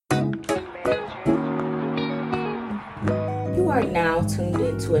are now tuned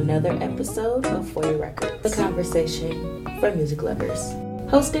into another episode of For Your Records, the conversation for music lovers.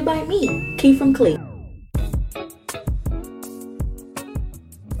 Hosted by me, Key from Clee.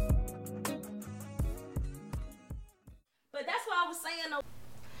 But that's what I was saying.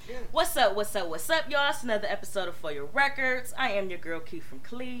 What's up, y'all? It's another episode of For Your Records. I am your girl, Key from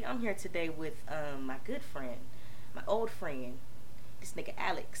Clee. I'm here today with my good friend, my old friend, this nigga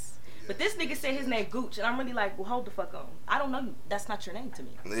Alex. But this nigga said his name Gooch, and I'm really like, well, hold the fuck on. I don't know you. That's not your name to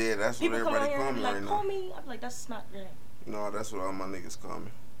me. Yeah, that's what everybody call me right now. Call me. I'm like, that's not your name. No, that's what all my niggas call me.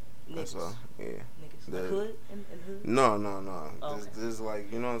 Niggas. That's all. Yeah. Niggas. Like hood and hood? No. Oh, This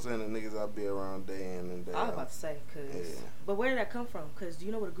like, you know what I'm saying? The niggas I be around day in and day out. I was about to say, but where did that come from? Because do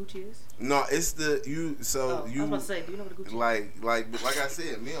you know what a Gucci is? No, it's the, I was about to say, do you know what a Gucci is? Like I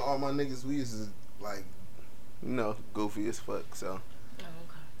said, me and all my niggas, we used to, like, you know, goofy as fuck, so.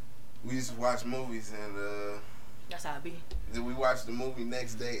 We used to watch movies and that's how it be. Then we watched the movie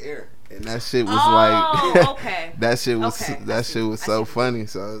Next Day Air, and that shit was like, okay. that shit was so funny.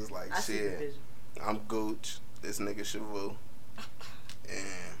 So I was like, I shit, I'm Gooch, this nigga Shavu, and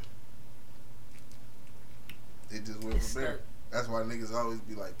it just went from there. That's why niggas always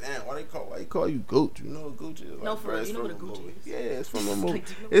be like, damn, why they call you Gooch? You know what Gooch is? Like, no, for real, you know what a Gooch is? Yeah, it's from a movie.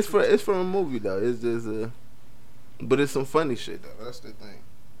 It's from a movie though. It's just but it's some funny shit though. That's the thing.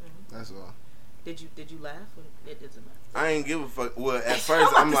 That's all. Did you laugh? Or it doesn't matter. I ain't give a fuck. Well, at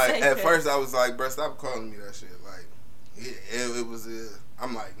first first I was like, bro, stop calling me that shit. Like, it was.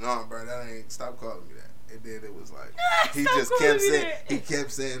 I'm like, nah, bro, that ain't. Stop calling me that. And then it was like, he just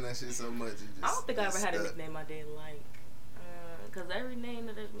kept saying that shit so much. I don't think I ever had a nickname I didn't like. Cause every name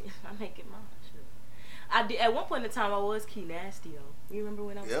that I make it my shit. I did at one point in time. I was Key Nasty though. You remember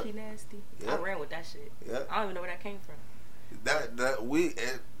when I was Key Nasty? Yep. I ran with that shit. Yep. I don't even know where that came from.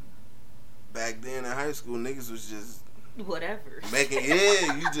 Back then in high school, niggas was just whatever.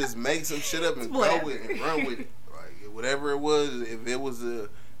 You just make some shit up and go with it and run with it. Like whatever it was, if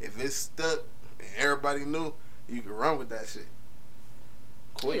it stuck and everybody knew, you could run with that shit.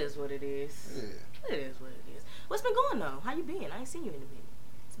 Quick. It is what it is. Yeah. It is what it is. What's been going on? How you been? I ain't seen you in a minute.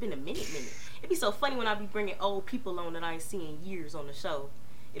 It's been a minute. It'd be so funny when I be bringing old people on that I ain't seen in years on the show.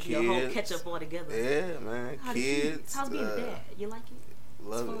 It'd be a whole catch up all together. Yeah, man. Kids. How's being a dad? You like it?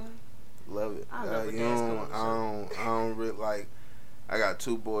 Love it. Love it. I love I don't really like. I got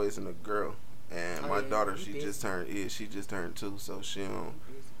 2 boys and a girl, and my daughter she just turned 2, so she don't.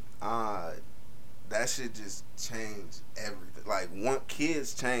 That shit just changed everything. Like,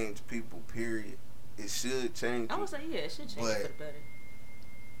 kids change people. Period. It should change. I would say it should change for the better.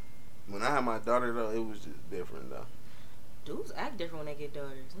 When I had my daughter though, it was just different though. Dudes act different when they get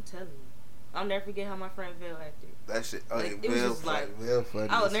daughters. I'm telling you. I'll never forget how my friend Vail acted. That shit. Oh, like, it was just like,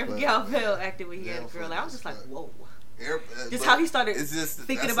 I will never forget how Vail acted when he had a girl. Like, I was just like, whoa. Just how he started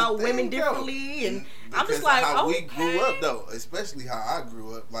thinking about women differently, and I'm just like, how we grew up though, especially how I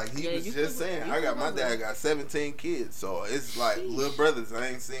grew up. Like he was just saying, my dad got 17 kids, so it's like little brothers I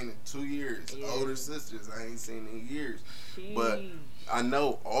ain't seen in 2 years, older sisters I ain't seen in years, but I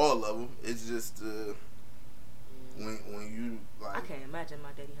know all of them. It's just when you like, I can't imagine my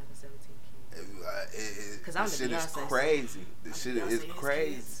daddy having 17 kids. Because I'm the shit is crazy. This shit is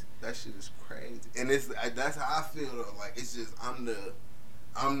crazy. That shit is crazy, and that's how I feel though. Like it's just I'm the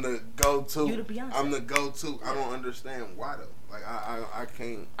go-to. You the Beyonce. I'm the go-to. I don't understand why though. Like I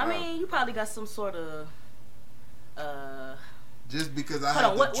can't. I mean, you probably got some sort of. Just because I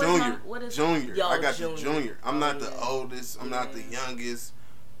have the junior. I got the junior. I'm not the oldest. I'm not the youngest.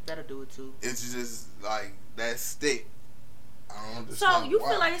 That'll do it too. It's just like that stick. So you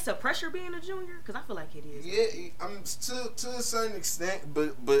feel like it's a pressure being a junior? Because I feel like it is. Yeah, I'm to a certain extent,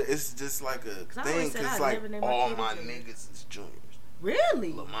 but it's just like a thing. Because like all my niggas is juniors.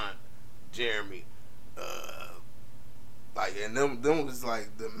 Really? Lamont, Jeremy, like, and them was like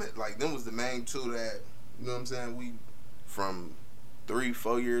them was the main 2 that, you know what I'm saying, we from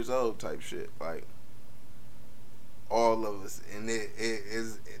 3-4 years old type shit, like all of us, and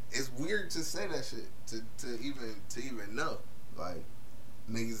it's weird to say that shit to even know. Like,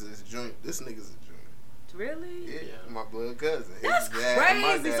 niggas is junior. This nigga's a junior. Really? Yeah, my blood cousin. That's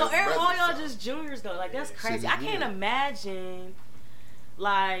crazy. So all y'all just juniors though. Like, that's crazy. I can't imagine,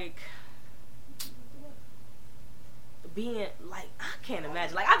 like, being like, I can't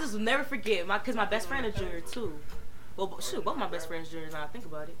imagine. Like, I just never forget because my best friend is junior too. Well, shoot, both my best friends juniors. Now I think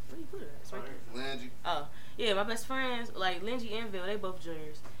about it. Where you put it? It's right there. Lindsay. Oh, yeah, my best friends, like Lindsay and Ville, they both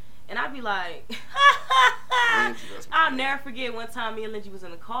juniors. And I'd be like, I'll never forget one time me and Lindsay was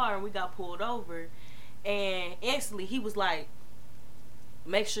in the car and we got pulled over, and instantly he was like,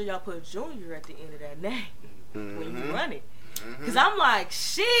 make sure y'all put Junior at the end of that name when you run it. Because I'm like,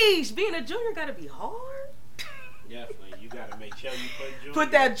 sheesh, being a junior gotta be hard. Definitely, you gotta make sure you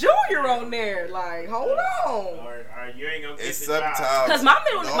put that junior on there. Like, hold on. Or you ain't gonna get it's the sometimes job. Because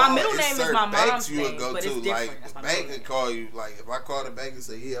my middle name is my mom's name, go but to. it's different. Like the bank can call you. Like if I call the bank and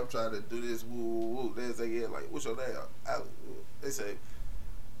say, "Yeah, I'm trying to do this," they say, "Yeah, like what's your name?" They say,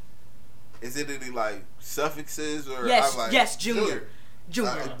 "Is it any like suffixes or?" Yes, I'm like, yes, junior.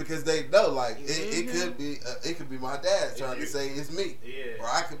 Junior. Because they know, like it could be my dad trying to say it's me, or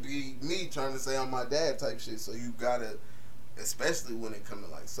I could be me trying to say I'm my dad type shit. So you gotta, especially when it comes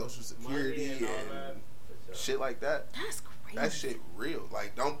to like Social Security and shit like that. That's crazy. That shit real.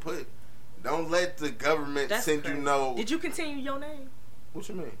 Like don't let the government send you no. Did you continue your name? What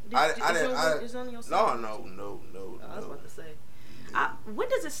you mean? Is on your no. I was about to say. When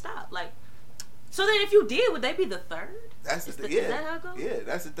does it stop? Like. So then, if you did, would they be the third? That's the thing. Is that how it goes? Yeah,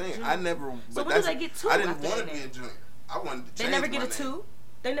 that's the thing. Junior. I never. So when did they get 2? I didn't want to be a junior. I wanted to change. They never get my a 2. name.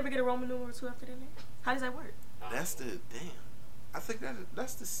 They never get a Roman numeral 2 after their name. How does that work? That's the damn. I think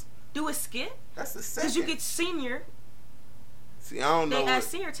that's the. Do it skip? That's the second. Because you get senior. See, I don't know. They add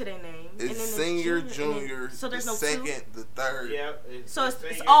senior to their name. It's and then senior, junior. So there's the no second, 2? the third. Yep. So it's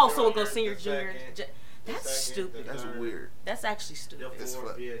so it goes senior, junior. That's stupid. That's weird. That's actually stupid. That's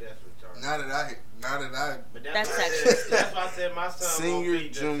retarded. Now that I. But that's actually stupid. That's why I said my son senior, won't be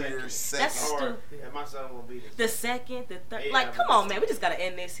junior, second. That's stupid. And my son won't be the second, the third. Yeah, like, come on, man. We just gotta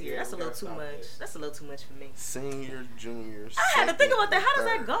end this here. That's a little too much. That's a little too much for me. Senior, junior. I had to think about that. How does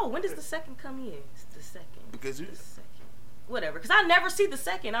that go? When does the second come in? It's the second. Because you. The second. Whatever. Because I never see the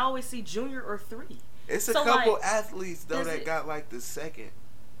second. I always see junior or 3. It's a couple athletes though that got like the second.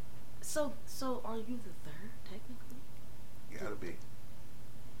 So are you the third technically? You gotta be.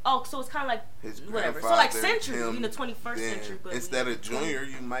 Oh, so it's kind of like his whatever. So like century, in the 21st century. But instead of junior,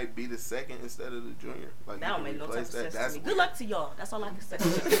 you might be the second instead of the junior. Like that don't make no type of sense to me. Weird. Good luck to y'all. That's all I can say.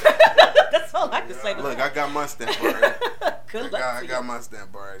 That's all I can say. Look, I got my stamp already. Good luck. I got my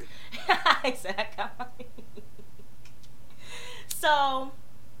stamp already. Exactly. So,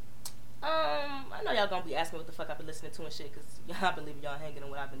 I know y'all gonna be asking what the fuck I've been listening to and shit, because I've been leaving y'all hanging on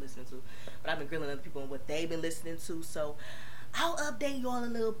what I've been listening to, but I've been grilling other people on what they've been listening to. So I'll update y'all a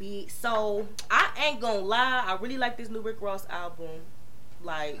little bit. So I ain't gonna lie, I really like this new Rick Ross album.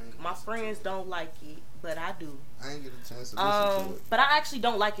 Like, my friends don't like it, but I do. I ain't get a chance to listen to it. But I actually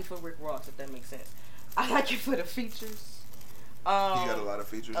don't like it for Rick Ross, if that makes sense. I like it for the features. He got a lot of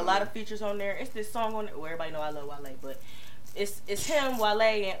features. Of features on there. It's this song on there. Well, everybody know I love Wale, but it's him, Wale,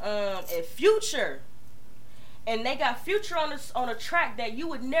 and Future. And they got Future on a track that you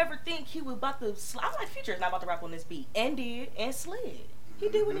would never think he was about to. I'm like, Future is not about to rap on this beat, and slid. He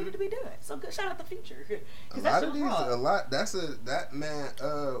did what needed to be done. So good, shout out to Future. A lot. That man.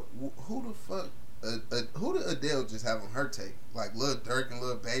 Who the fuck? Who did Adele just have on her tape? Like Lil Durk and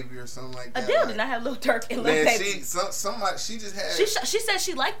Lil Baby or something like that. Adele did not have Lil Durk and Lil Baby. She just had. She said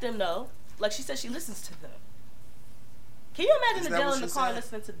she liked them though. Like she said she listens to them. Can you imagine Adele in the car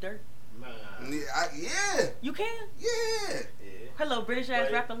listening to Durk? Yeah. You can? Yeah. Her little British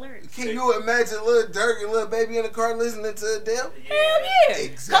ass rapping lyrics. Can you imagine Lil Durk and Lil Baby in the car listening to Adele? Hell yeah.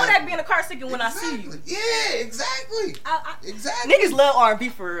 Exactly. Kodak be in the car singing When I See You. Yeah, exactly. Exactly. Niggas love R&B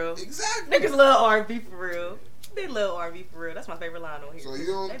for real. Exactly. Niggas love R&B for real. They love R&B for real. That's my favorite line on here. So you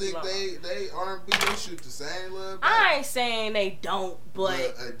don't think they R&B, they shoot the same love? I ain't saying they don't,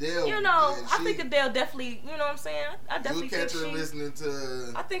 but Adele, you know, I think Adele definitely, you know what I'm saying? I definitely think catch her listening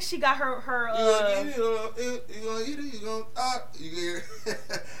to. I think she got her. You gonna eat it? You gonna you can hear?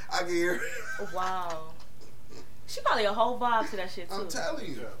 I can hear. Wow. She probably a whole vibe to that shit too. I'm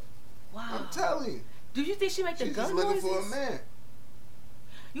telling you. Wow. I'm telling you. Do you think she make the gun noises? She's looking for a man.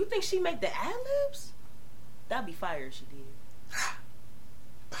 You think she make the ad libs? That'd be fire if she did.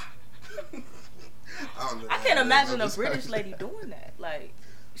 I can't imagine a British lady doing that. Like,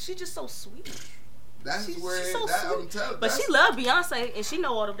 she just so sweet. She's so sweet. I'm telling. But she love Beyonce, and she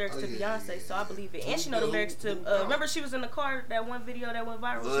know all the lyrics to Beyonce, so I believe it. And she know the lyrics to. Remember, she was in the car that one video that went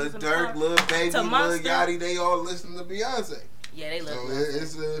viral. Lil Durk, Lil Baby, Lil Yachty, they all listen to Beyonce. Yeah, they love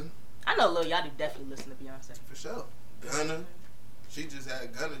Beyonce. I know Lil Yachty definitely listen to Beyonce. For sure. Gunna. She just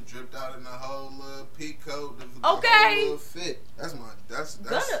had Gunna dripped out in the whole little peacoat. Okay. Whole little fit. That's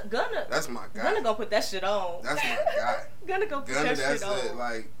Gunna. That's my guy. Gunna gonna put that shit on. That's my guy. Gunna gonna put that shit on. It.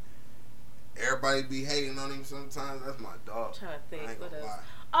 Like, everybody be hating on him sometimes. That's my dog. I'm trying to think. I ain't gonna lie.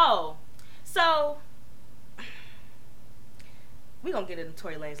 Oh, so we gonna get into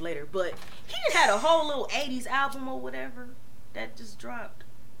Tory Lanez later, but he just had a whole little 80s album or whatever that just dropped.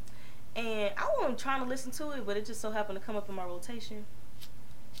 And I wasn't trying to listen to it, but it just so happened to come up in my rotation.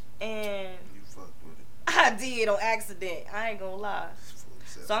 And you fucked with it. I I did on accident. I ain't gonna lie.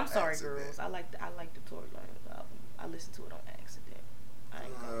 So I'm sorry, girls. I like the Tory Lanez album. I listened to it on accident. I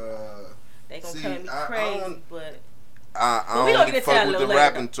ain't gonna lie. They gonna come at me crazy, but we gonna get into that a little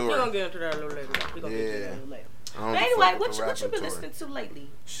later. We gonna get into that a little later. But anyway, what you been listening to lately?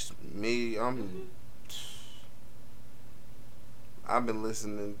 Me, I've been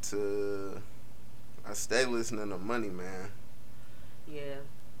listening to. I stay listening to Money Man. Yeah.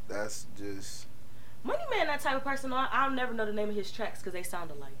 That's just. Money Man, that type of person. I'll never know the name of his tracks because they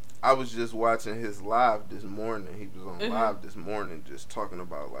sound alike. I was just watching his live this morning. He was on live this morning, just talking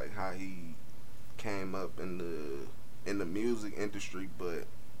about like how he came up in the music industry, but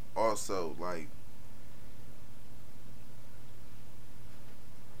also like.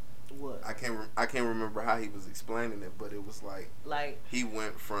 What? I can't remember how he was explaining it, but it was like he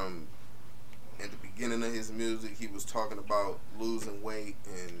went from at the beginning of his music, he was talking about losing weight,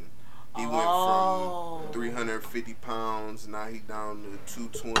 and he went from 350 pounds, now he down to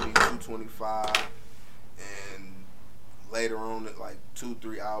 220, 225, and later on, like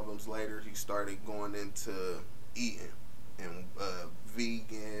 2-3 albums later, he started going into eating and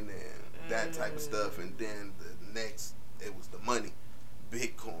vegan and that type of stuff, and then the next, it was the money,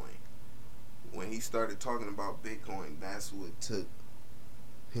 Bitcoin. When he started talking about Bitcoin, that's what took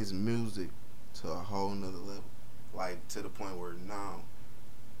his music to a whole nother level. Like, to the point where now,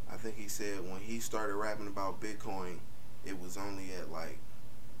 I think he said when he started rapping about Bitcoin, it was only at like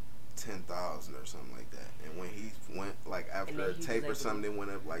 10,000 or something like that. And when he went, like, after a tape or something, it went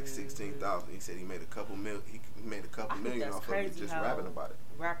up like 16,000. He said he made a couple million off of it just rapping about it.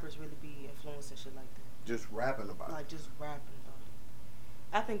 Rappers really be influencing shit like that. Just rapping about it. Like, just rapping about it.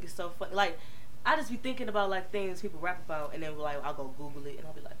 I think it's so funny. Like, I just be thinking about like things people rap about, and then like I'll go Google it, and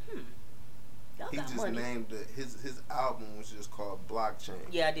I'll be like, y'all he got just money. Named his album was just called Blockchain.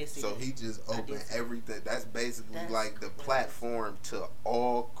 Yeah, I did see. So that. he just opened everything. That's basically like the platform to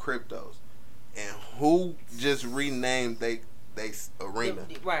all cryptos. And who just renamed they arena?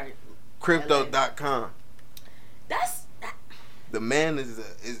 Right. Crypto.com. That's the man is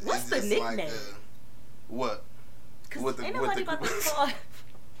what's the nickname? Like what? Because ain't nobody about to call.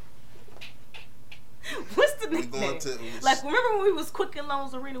 What's the nickname? Like, remember when we was Quicken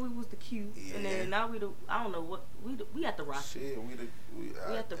Loans Arena, we was the Q, and then now I don't know what we at the Rock. Shit, we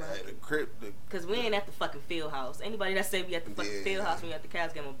at the Rock. Because we ain't at the fucking field house. Anybody that say we at the fucking field house when we at the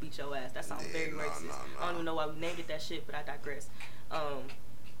Cavs game, I'm gonna beat your ass. That sounds very racist. I don't even know why we named it that shit, but I digress. I'm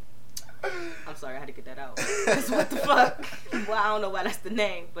sorry, I had to get that out. Cause what the fuck? Well, I don't know why that's the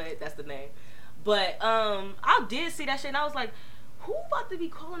name, but that's the name. But I did see that shit, and I was like, who about to be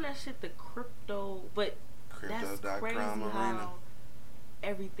calling that shit the crypto? But that's crazy how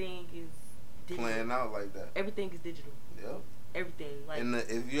everything is digital. Playing out like that. Everything is digital. Yep. Everything. Like, and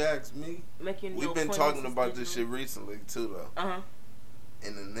if you ask me, we've been talking about this shit recently too, though.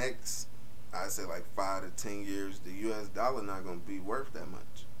 In the next, I'd say like 5 to 10 years, the U.S. dollar not gonna be worth that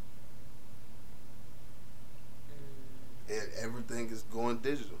much. And everything is going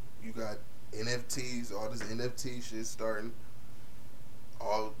digital. You got NFTs, all this NFT shit starting.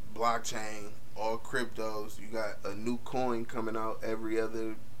 All blockchain, all cryptos. You got a new coin coming out every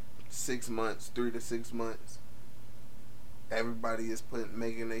other 6 months, 3 to 6 months. Everybody is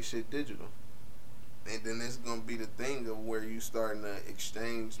making their shit digital. And then it's gonna be the thing of where you starting to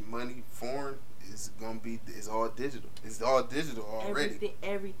exchange money foreign. It's all digital. It's all digital already.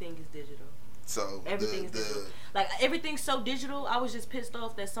 Everything is digital. So everything is digital. Like, everything's so digital. I was just pissed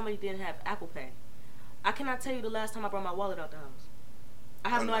off that somebody didn't have Apple Pay. I cannot tell you the last time I brought my wallet out the house. I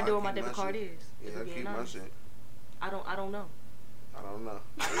have no idea what my debit card is. Yeah, I keep my shit. I don't know. I don't know.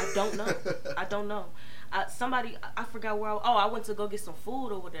 I don't know. I don't know. I forgot where I went to go get some food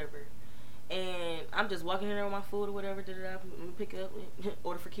or whatever. And I'm just walking in there with my food or whatever. Pick up,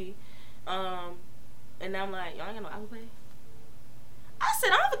 order for Key. And now I'm like, y'all ain't got no Apple Pay? I said,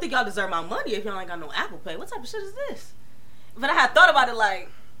 I don't even think y'all deserve my money if y'all ain't got no Apple Pay. What type of shit is this? But I had thought about it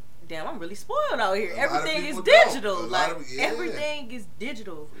like, damn, I'm really spoiled out here. Everything is digital. Everything is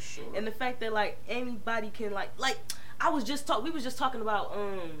digital. For sure. And the fact that like anybody can like we was just talking about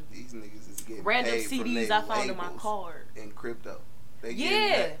these niggas is getting random paid CDs I found in my card in crypto.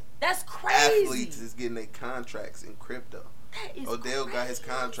 That's crazy. Athletes is getting their contracts in crypto. That is Odell crazy. got his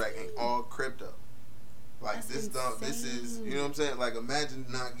contract in all crypto. Like, that's this is, you know what I'm saying? Like, imagine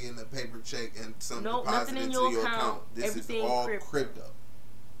not getting a paper check and some nothing deposit in into your account. This is all crypto.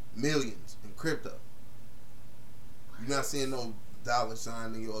 Millions in crypto. You're not seeing no dollar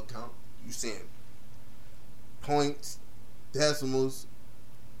sign in your account. You're seeing points, decimals.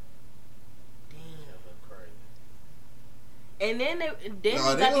 Damn. And then they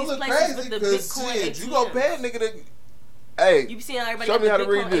got these places with the Bitcoin shit, ATMs. You gonna pay a nigga to... Hey, you be seeing everybody show got me the how to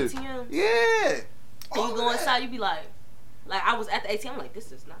Bitcoin read this. ATMs. Yeah. And you go inside, you be like I was at the ATM, like,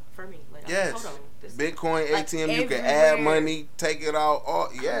 this is not for me. Like, yes. Hold on. This Bitcoin like, ATM, everywhere. you can add money, take it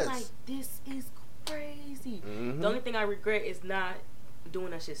out. Yes. I'm like, this is crazy. Mm-hmm. The only thing I regret is not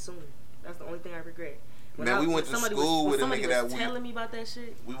doing that shit sooner. That's the only thing I regret. Man, we went to school with a nigga that telling me about that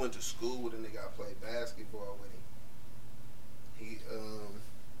shit. We went to school with a nigga I played basketball with him.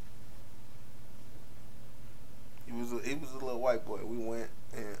 He was a little white boy. We went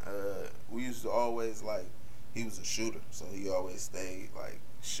and we used to always like, he was a shooter, so he always stayed like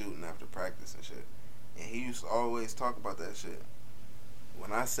shooting after practice and shit. And he used to always talk about that shit.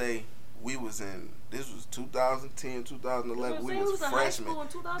 When I say this was 2010, 2011, we was freshmen.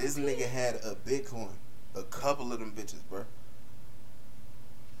 This nigga had a Bitcoin. A couple of them bitches, bro.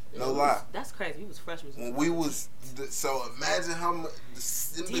 No lie. That's crazy. We was freshmen. When we was, so imagine how much,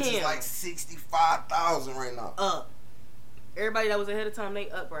 them bitches like 65,000 right now. Up. Everybody that was ahead of time, they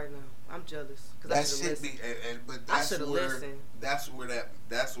up right now. I'm jealous. Cause that shit be, but that's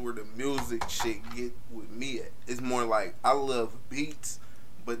where the music shit get with me at. It's more like, I love beats,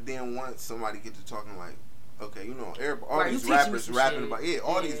 but then once somebody get to talking like, okay, you know, all these rappers rapping about,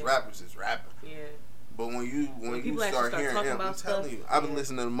 all these rappers is rapping. Yeah. But when you start hearing him, I'm telling you, I've been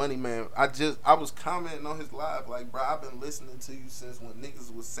listening to Money Man. I was commenting on his live, like, bro, I've been listening to you since when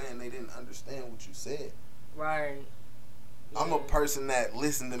niggas was saying they didn't understand what you said. Right. Yeah. I'm a person that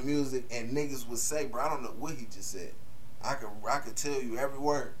listen to music and niggas would say, bro, I don't know what he just said. I could tell you every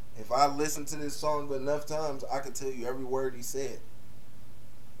word. If I listen to this song enough times, I could tell you every word he said.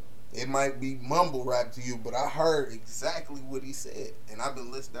 It might be mumble rap to you, but I heard exactly what he said. And I've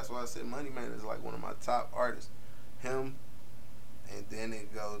been listening. That's why I said Money Man is like one of my top artists. Him, and then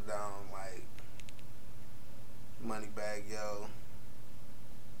it goes down like Moneybagg Yo.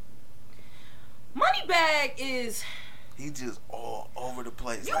 Moneybagg is... He just all over the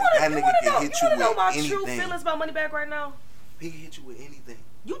place. You like wanna, that nigga can hit you with anything. You know my true feelings about Moneybagg right now? He can hit you with anything.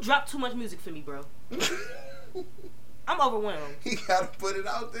 You drop too much music for me, bro. I'm overwhelmed. He gotta put it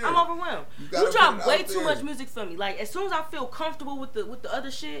out there. I'm overwhelmed. You drop way too much music for me. Like, as soon as I feel comfortable with the other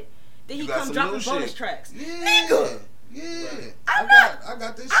shit, then he come dropping bonus tracks. Yeah. Nigga. Yeah. I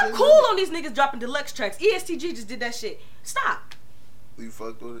got this I'm shit. cool on these niggas dropping deluxe tracks. ESTG just did that shit. Stop. You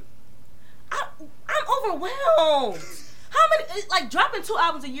fucked with it? I'm overwhelmed. How many, like, dropping 2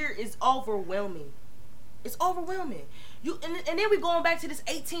 albums a year is overwhelming. It's overwhelming. And then we going back to this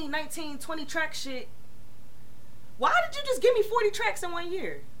 18, 19, 20 track shit. Why did you just give me 40 tracks in 1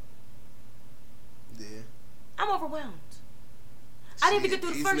 year? Yeah. I'm overwhelmed. I didn't even get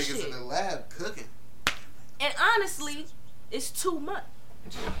through the first shit. These niggas in the lab cooking. And honestly, it's too much.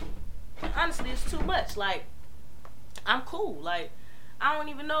 Like, I'm cool. Like, I don't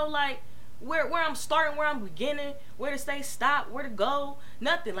even know, like, where I'm starting, where I'm beginning, where to stay, stop, where to go,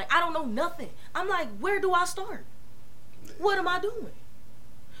 nothing. Like, I don't know nothing. I'm like, where do I start? What am I doing?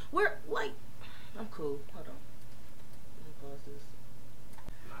 I'm cool. Hold on. Let me pause this.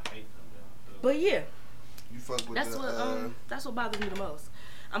 But yeah. You fuck with that's what bothers me the most.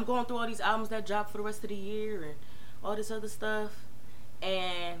 I'm going through all these albums that drop for the rest of the year and all this other stuff,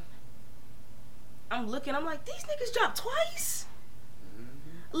 and I'm looking. I'm like, these niggas dropped twice.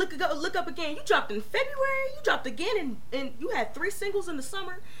 Mm-hmm. Look up again. You dropped in February. You dropped again, and you had 3 singles in the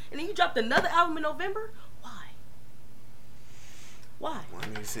summer, and then you dropped another album in November. Why? Well, I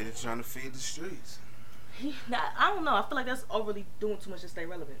mean, say they're trying to feed the streets. I don't know. I feel like that's overly doing too much to stay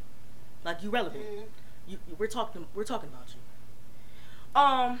relevant. Like, you relevant. We're talking about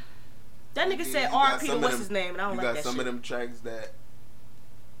you. That nigga said R.I.P. to what's his name, and I don't like that shit. You got some of them tracks that...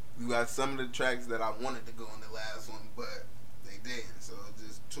 You got some of the tracks that I wanted to go on the last one, but they didn't. So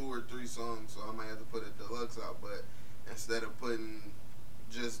just 2 or 3 songs, so I might have to put a deluxe out. But instead of putting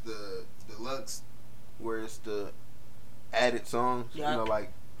just the deluxe, where it's the added songs, you know,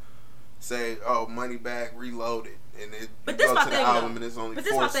 like, say, Moneybagg Reloaded, and it goes to the album, and it's only 4 songs. But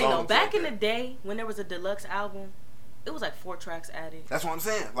this is my thing, though. Back in the day, when there was a deluxe album, it was like 4 tracks added. That's what I'm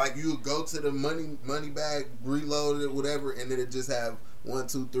saying. Like, you would go to the Moneybagg Reloaded, whatever, and then it just have 1,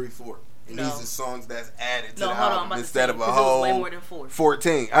 2, 3, 4. And these are songs that's added to the album instead of a whole way more than 4.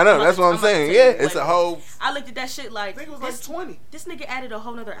 14. I know, that's what I'm saying. Yeah, it's a whole... I looked at that shit like... I think it was like 20. This nigga added a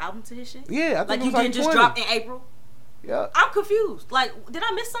whole nother album to his shit? Yeah, I think it was like 20. Like, you didn't just drop in April? Yeah. I'm confused. Like, did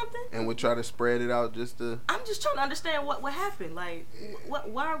I miss something? And we try to spread it out just to... I'm just trying to understand what happened. Like, what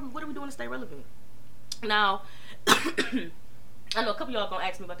are we doing to stay relevant? Now, I know a couple of y'all gonna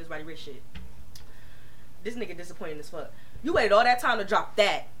ask me about this Roddy Ricch shit. This nigga disappointing as fuck. You waited all that time to drop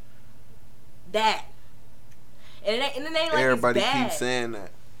that. And it ain't like everybody it's bad. keeps saying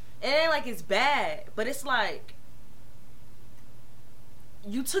that. It ain't like it's bad, but it's like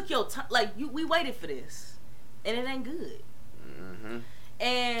you took your time. Like we waited for this, and it ain't good. Mm-hmm.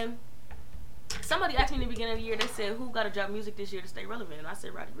 And somebody asked me in the beginning of the year. They said, "Who got to drop music this year to stay relevant?" And I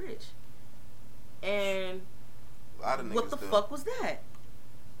said, Roddy Ricch. And a lot of niggas what the fuck was that?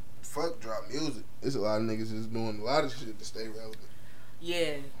 Fuck drop music. There's a lot of niggas just doing a lot of shit to stay relevant.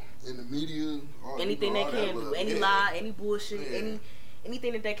 Yeah. In the media, anything they can do, any lie, any bullshit,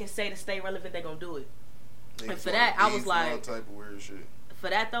 anything that they can say to stay relevant, they gonna do it. And for that, I was like, all type of weird shit.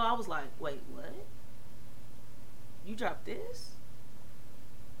 For that though, I was like, wait, what? You dropped this?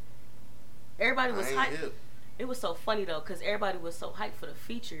 Everybody was hyped. It was so funny though, cause everybody was so hyped for the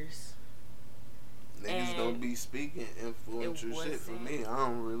features. Niggas don't be speaking influential shit for me. I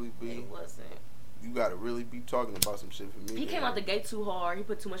don't really be. It wasn't. You gotta really be talking about some shit for me. He came out the gate too hard. He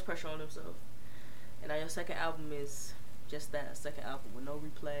put too much pressure on himself. And now your second album is just that, a second album with no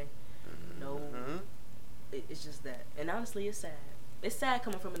replay, no. It's just that. And honestly, it's sad. It's sad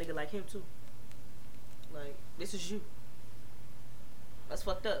coming from a nigga like him too. Like, this is you. That's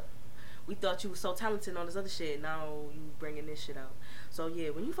fucked up. We thought you was so talented on this other shit. Now you bringing this shit out. So yeah,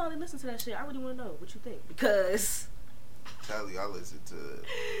 when you finally listen to that shit, I really want to know what you think, because tell you, I listen to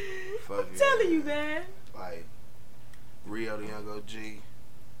I'm telling you, man. Like Rio the Young OG,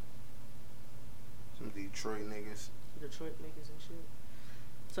 some Detroit niggas and shit.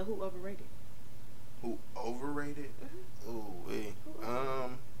 So who overrated? Who overrated? Mm-hmm. Ooh, wait.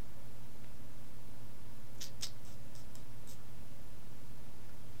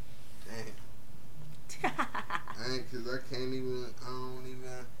 Cause I don't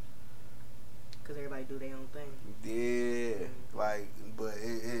even. Cause everybody do their own thing. Yeah, like, but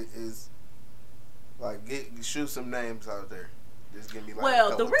it is like shoot some names out there. Just give me like.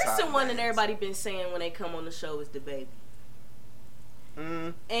 Well, the recent one that everybody been saying when they come on the show is DaBaby.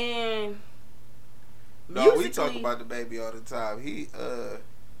 And no, we talk about DaBaby all the time. He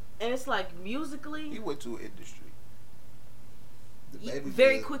and it's like musically, he went to an industry. DaBaby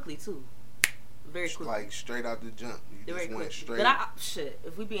very quickly too. Very quickly. Like straight out the jump. You just went straight. But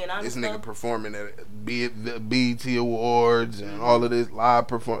if we being honest, this nigga performing at the BET Awards and all of this live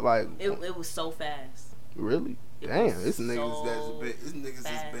perform like it was so fast. Really? Damn, this niggas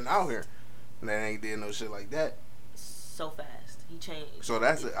has been out here and they ain't did no shit like that. So fast. He changed. So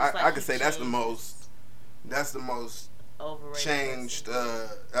that's I could say that's the most overrated changed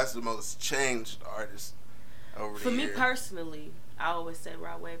that's the most changed artist over the years. For me personally, I always said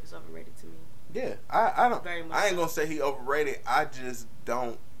Rod Wave is overrated to me. Yeah, I don't. Very much I ain't gonna say he overrated. I just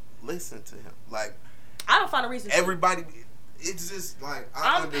don't listen to him. Like, I don't find a reason. Everybody, it's just like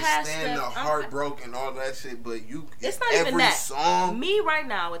I understand the heartbroken and all that shit, but it's not even that. Song. Me right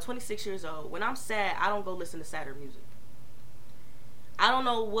now at 26 years old, when I'm sad, I don't go listen to sadder music. I don't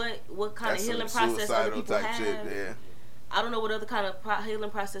know what kind of healing process other people have. Shit, yeah. I don't know what other kind of healing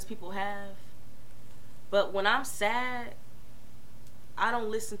process people have. But when I'm sad, I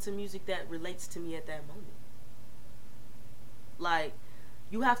don't listen to music that relates to me at that moment. Like,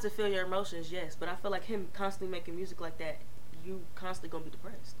 you have to feel your emotions, yes, but I feel like him constantly making music like that, you constantly gonna be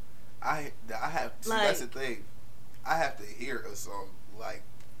depressed. I have to, like, that's the thing. I have to hear a song like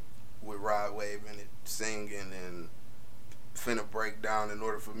with Rod Wave in it, singing and finna break down in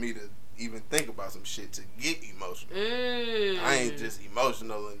order for me to even think about some shit to get emotional. I ain't just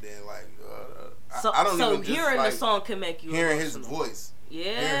emotional and then like I don't even just hearing like, the song can make you hearing emotional. His voice. Yeah.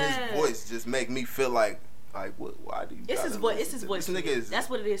 Hearing his voice just make me feel like what, why do you It's his voice. It's his voice. This nigga is that's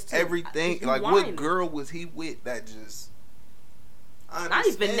what it is too. Everything like what girl was he with that just not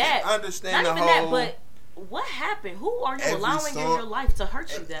even that. I understand not the even whole that, but what happened? Who are you allowing in your life to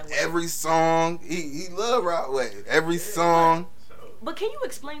hurt you that way? Every song he loved Rod Wave. Every song. But can you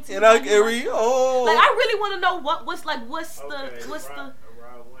explain to me? And I carry on. Like I really want to know what's the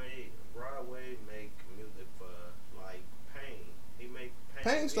Rod Wave make music for like pain. He make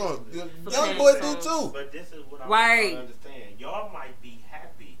pain songs. Young boy do too. But this is what I want to understand. Y'all might be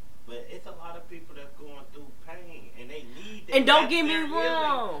happy, but it's a lot of people that's going through pain and they need. And don't get me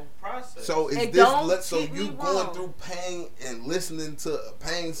wrong. Process. So is and this so you going through pain and listening to a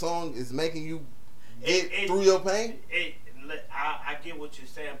pain song is making you get through your pain? I get what you're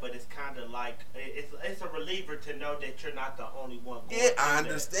saying, but it's kind of like it's a reliever to know that you're not the only one. Yeah, I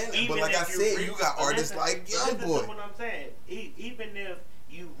understand that, but like I said, you got artists like Young Boy. This is what I'm saying. Even if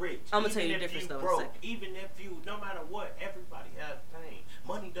you rich, I'm gonna tell you the difference though. Broke, even if you, no matter what, everybody has pain.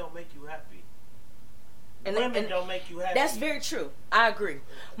 Money don't make you happy. And women don't make you happy. That's very true. I agree.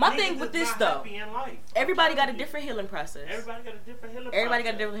 My thing with this though, everybody got a different healing process. Everybody got a different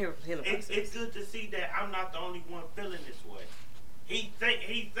healing process. It's good to see that I'm not the only one feeling this way. He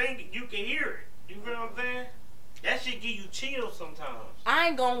think you can hear it. You feel what I'm saying? That shit give you chills sometimes. I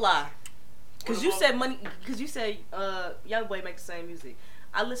ain't gonna lie. Cause you said Young Boy make the same music.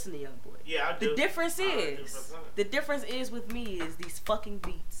 I listen to Young Boy. Yeah, I do. The difference is with me is these fucking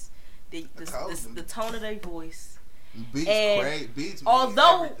beats. The tone of their voice. Beats.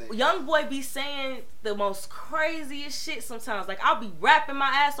 Although everything. Young Boy be saying the most craziest shit sometimes, like I'll be rapping my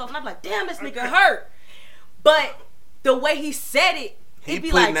ass off and I'm like, damn, this nigga hurt. But the way he said it, he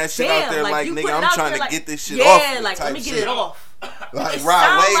be putting like, that shit out there like, nigga, I'm trying to get this shit off. Yeah, like let me get it off. Like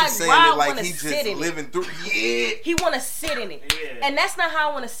Rod Wave saying it like he just living through. Yeah, he want to sit in it, and that's not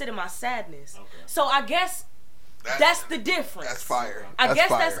how I want to sit in my sadness. Okay. So I guess that's the difference. That's fire. I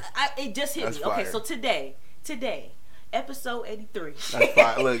guess it just hit me. Okay, so today, episode 83. That's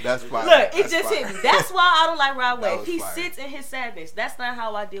fire. Look, that's fire. Look, it just hit me. That's why I don't like Rod Wave. He sits in his sadness. That's not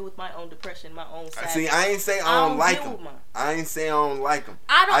how I deal with my own depression, my own sadness. See, I ain't say I don't like him. I ain't say I don't like him.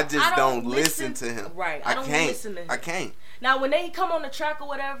 I just don't listen to him. Right. I don't listen to him. I can't. Now, when they come on the track or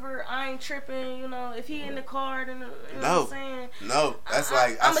whatever, I ain't tripping. You know, if he in the car, then you know what I'm saying. No, that's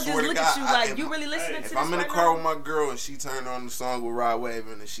like I'm I swear just look to God, at you like you really listening to this. If I'm in the right car now? with my girl and she turned on the song with Rod Wave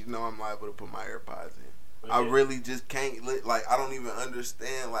and she know I'm liable to put my AirPods in. I really just can't, like, I don't even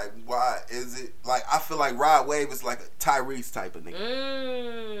understand, like, why is it, like, I feel like Rod Wave is like a Tyrese type of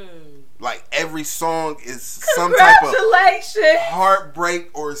nigga. Like, every song is some type of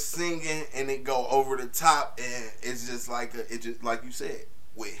heartbreak or singing, and it go over the top, and it's just like, like you said,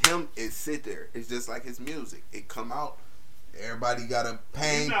 with him, it sit there. It's just like his music. It come out, everybody got a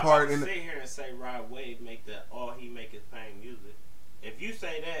pain part in it. You sit here and say Rod Wave all he make is pain music. If you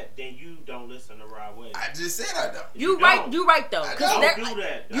say that, then you don't listen to Rod Wave. I just said I don't. You right though. I don't do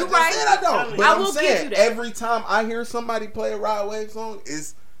that. You right. I said I don't. But I'm saying give you that. Every time I hear somebody play a Rod Wave song,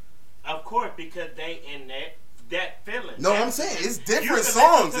 is of course because they in that feeling. No, I'm saying it's different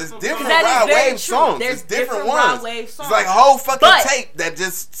songs. It's different Rod Wave songs. There's it's different Rod ones. Wave songs. It's like a whole fucking tape that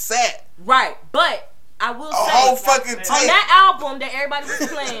just sat. Right, but I will say whole fucking tape. On that album that everybody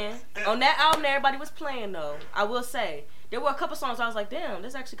was playing, though, I will say there were a couple songs I was like, damn,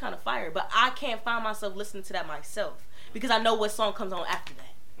 this is actually kind of fire. But I can't find myself listening to that myself because I know what song comes on after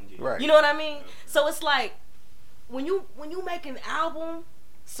that. Right. You know what I mean? So it's like when you make an album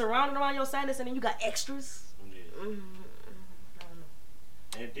surrounded around your sadness and then you got extras. Yeah. I don't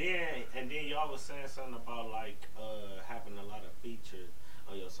know. And then y'all was saying something about like having a lot of features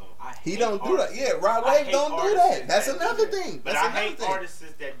on your song. He don't do that. Yeah, Rod Wave don't do that. That's another thing. But I hate artists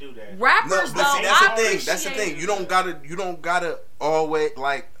that do that. Rappers, no, but see, that's the thing. You don't gotta always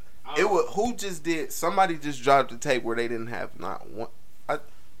like. It was who just did. Somebody just dropped the tape where they didn't have not one.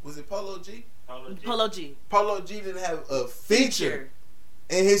 Was it Polo G? Polo G. Polo G didn't have a feature,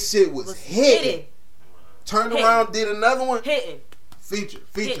 and his shit was hitting. Turned around, did another one. Hitting. Feature.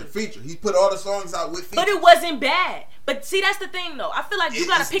 He put all the songs out with features. But it wasn't bad. But see, that's the thing, though. I feel like you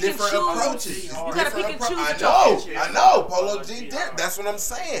gotta pick and choose. Approaches. You gotta pick and choose. I know. Polo G did. That's what I'm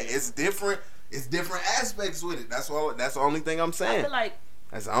saying. It's different. It's different aspects with it. That's the only thing I'm saying. I feel like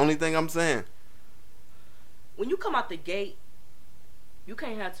that's the only thing I'm saying. When you come out the gate, you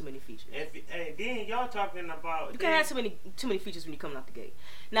can't have too many features. Then y'all talking about you can't have too many features when you coming out the gate.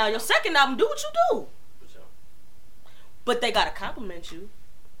 Now your second album, do what you do. But they gotta compliment you,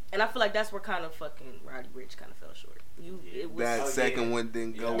 and I feel like that's where kind of fucking Roddy Ricch kind of fell short. That second one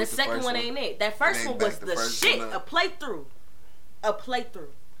didn't go. The second one ain't it. That first one was the shit. A playthrough.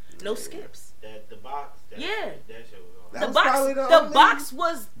 No skips. The box. That shit was the box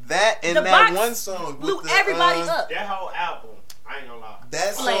was that and that one song blew everybody up. That whole album, I ain't gonna lie.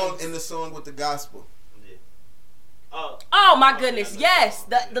 That song and the song with the gospel. Oh my goodness, yes.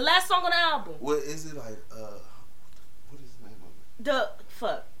 The last song on the album. What is it like? What is the name of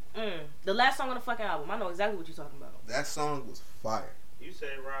it? The last song on the fucking album. I know exactly what you're talking about. That song was fire. You say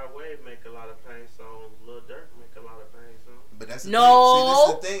Rod Wave make a lot of pain songs. Lil Durk make a lot of pain songs. But that's the thing. See, this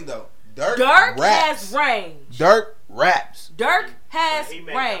is the thing though. Durk has range. Durk raps. Durk has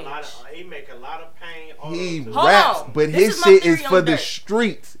range. He make a lot of pain. He raps, but his shit is for the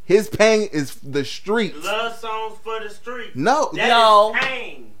streets. His pain is the streets. Love songs for the streets. No. That is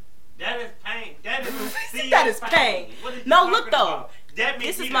pain. That is pain. That is pain. No, look though. About? That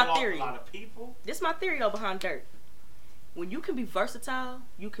means this is my theory. A lot of people. This is my theory though behind Durk. When you can be versatile,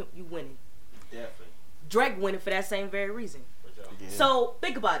 you winning. Definitely. Drake winning for that same very reason. Yeah. So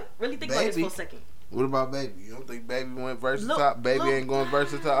think about it. Really think about this for a second. What about Baby? You don't think Baby went versatile? Baby ain't going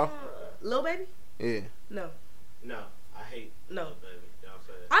versatile? Lil Baby? Yeah. No, I hate Lil Baby.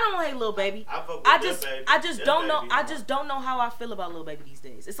 I don't hate Lil Baby. I just don't know. I just don't know how I feel about Lil Baby these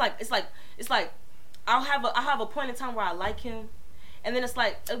days. It's like I'll have a point in time where I like him, and then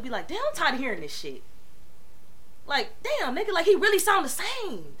it'll be like, damn, I'm tired of hearing this shit. Like, damn, nigga, like he really sound the same.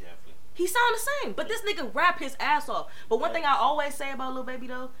 Definitely. He sound the same, but this nigga rap his ass off. But one thing I always say about Lil Baby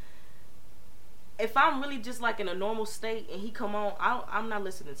though, if I'm really just like in a normal state and he come on, I'm not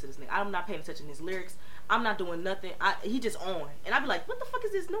listening to this nigga. I'm not paying attention to his lyrics. I'm not doing nothing. He just on, and I be like, what the fuck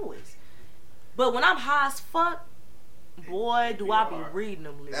is this noise? But when I'm high as fuck, boy, do I be reading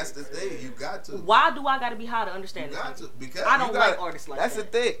them lyrics. That's the thing. You got to. Why do I got to be high to understand this? You got to, because I don't like artists like that. That's the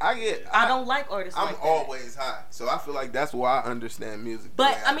thing. I don't like artists like that. I'm always high, so I feel like that's why I understand music.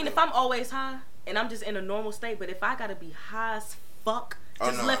 But I mean, if I'm always high and I'm just in a normal state, but if I gotta be high as fuck.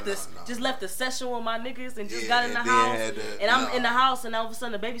 Just left the session with my niggas and just got in the house. And I'm in the house and all of a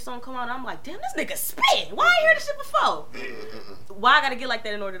sudden the Baby song come on and I'm like, damn, this nigga spit. Why I ain't heard this shit before? Why I gotta get like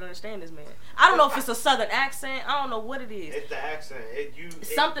that in order to understand this man? I don't know if it's a southern accent. I don't know what it is. It's the accent.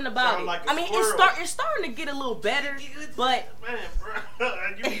 Something about it. Like I mean, it's starting to get a little better, but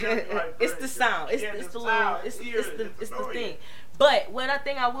it's the sound. It's the thing. But what I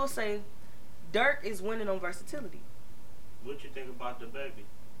think I will say, Durk is winning on versatility. What you think about the Baby?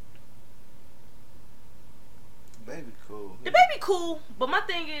 Baby cool. The Baby cool, but my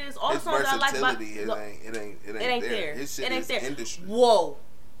thing is all the songs I like about it ain't there. His shit is industry. Whoa,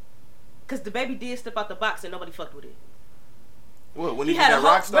 because the Baby did step out the box and nobody fucked with it. What, when he had that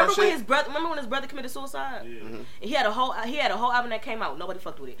Rockstar shit? Remember when his brother committed suicide? Yeah. Mm-hmm. And he had a whole album that came out. Nobody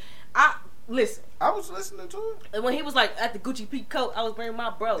fucked with it. Listen. I was listening to it. And when he was like at the Gucci P coat, I was bringing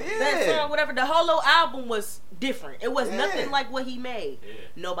my bro. Yeah. That song, whatever. The whole little album was different. It was nothing like what he made. Yeah.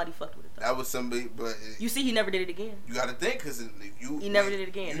 Nobody fucked with it though. That was somebody, but you see, he never did it again. You got to think because he never did it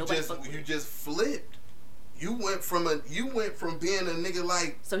again. Nobody fucked with it. You just flipped. You went from being a nigga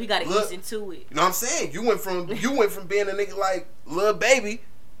like. So he got to ease into it. You know what I'm saying? You went from being a nigga like Lil Baby,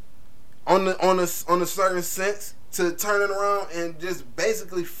 on a certain sense, to turning around and just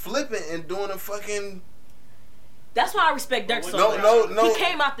basically flipping and doing a fucking. That's why I respect Durk so much. No. He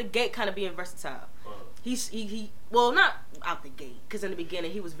came out the gate kind of being versatile. He well, not out the gate, because in the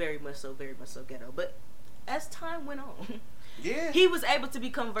beginning he was very much so ghetto. But as time went on, yeah, he was able to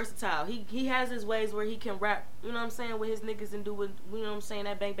become versatile. He has his ways where he can rap, you know what I'm saying, with his niggas and do, you know what I'm saying,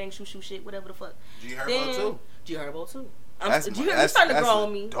 that bang bang shoot shoot shit, whatever the fuck. G Herbo too. G Herbo too. He's starting to grow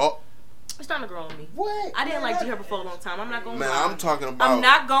on me. It's starting to grow on me. What? I didn't like G Herbo for a long time. I'm not gonna lie. Man, I'm talking about. I'm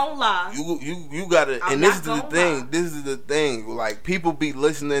not gonna lie. You gotta. And this is the thing. This is the thing. Like, people be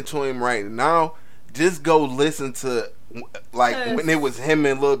listening to him right now. Just go listen to like when it was him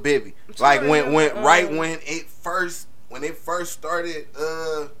and Lil Baby. Like when it first started.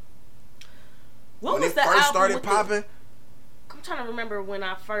 What when was it the first album started popping. I'm trying to remember when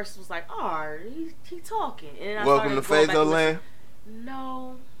I first was like, oh, he talking. And I Welcome to Phaso Land.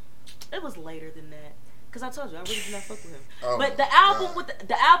 No, it was later than that. Cause I told you I really did not fuck with him. Oh, but the album with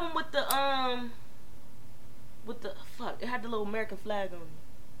the fuck, it had the little American flag on it.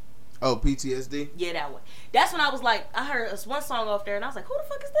 Oh, PTSD? Yeah, that one. That's when I was like, I heard one song off there, and I was like, who the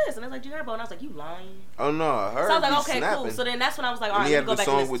fuck is this? And I was like, G Herbo, and I was like, you lying? Oh no, I heard. So I was like, okay, snapping. Cool. So then that's when I was like, all right, let me go back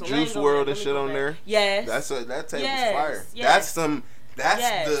and listen to it. He had the song with Juice WRLD and shit on there. Yes. That tape was fire. Yes. That's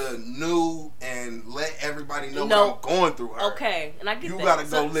the new and let everybody know what I'm going through her. Okay, and I get that. You gotta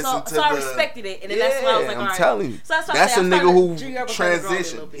go listen to So I respected it, and then that's why I was like, all right. I'm telling you. So that's a nigga who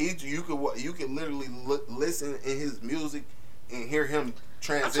transitioned. You could literally listen in his music and hear him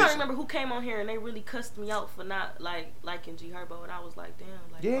transition. I'm trying to remember who came on here and they really cussed me out for not liking G Herbo, and I was like, damn.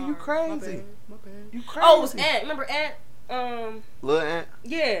 Like, yeah, you crazy. My bad. You crazy. Oh, it was Ant. Remember Ant? Lil Ant?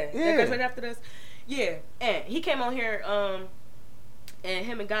 Yeah. That goes right after this. Yeah, Ant. He came on here, and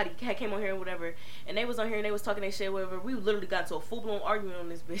him and Gotti came on here and whatever, and they was on here and they was talking their shit, whatever. We literally got into a full-blown argument on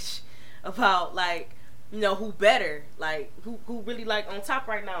this bitch about, like, you know, who better, like, who really, like, on top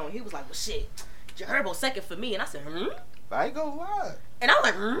right now. And he was like, well, shit, G Herbo second for me. And I said, I ain't gonna lie. And I was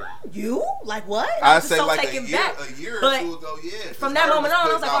like, you? Like, what? I said so like a year or two ago, yeah. From that moment on,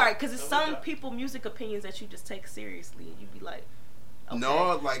 I was like, all right, because it's some people music opinions that you just take seriously. And you be like, okay.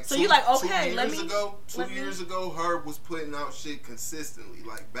 No, like, so you like, okay, 2 years ago, Herb was putting out shit consistently,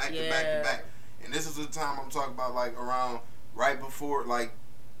 like back to back to back. And this is the time I'm talking about, like, around right before, like,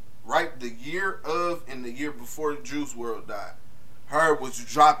 right the year of and the year before Juice WRLD died. Herb was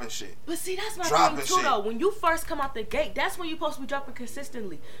dropping shit. But see, that's my thing too, though. When you first come out the gate, that's when you supposed to be dropping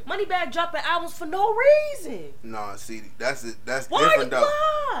consistently. Moneybagg dropping albums for no reason. No, see, that's different though.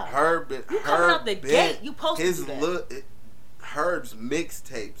 Why? Herb, you coming out the gate, you supposed to do that. Herb's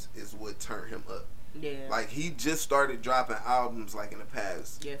mixtapes is what turned him up. Yeah. Like, he just started dropping albums, like, in the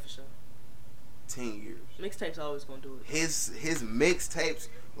past... Yeah, for sure. 10 years. Mixtapes always gonna do it. His mixtapes,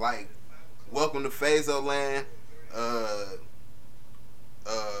 like, Welcome to Phaso Land,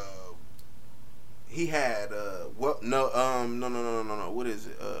 he had, what, no, what is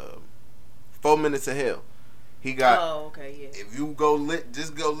it, 4 Minutes of Hell. He got. Oh, okay, yeah. If you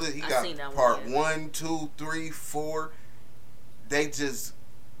just go lit. He got part 1, 2, 3, 4. They just,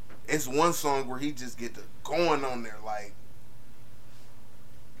 it's one song where he just get the going on there like.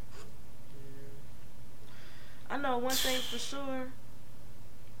 I know one thing for sure.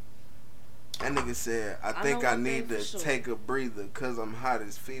 That nigga said, I think I need to take a breather cause I'm hot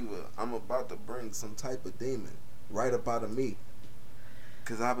as fever. I'm about to bring some type of demon right up out of me.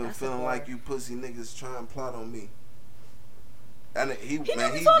 Cause I've been feeling like you pussy niggas try and plot on me. And he do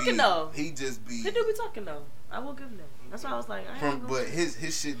be talking though. He just be. He do be talking though. I will give him that. That's why I was like, but his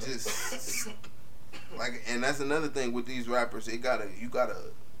shit just like, and that's another thing with these rappers. Your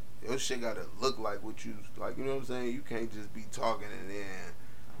shit gotta look like what you like. You know what I'm saying? You can't just be talking and then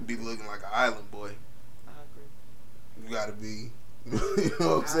be looking like an island boy. I agree. You gotta be. You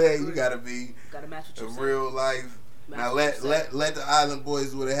know what I'm saying? You gotta be. Gotta match what you real life. Now let the Island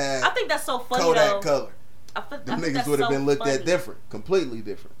Boys would have had. I think that's so funny Kodak though. color. Them niggas would have been looked at different, completely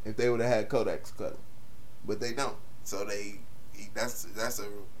different, if they would have had Kodak's color, but they don't. So that's a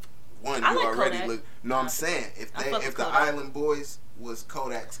one I you like already Kodak. look. No, I'm saying if the Island Boys was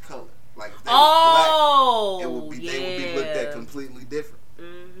Kodak's color, like if they was black, they would be looked at completely different.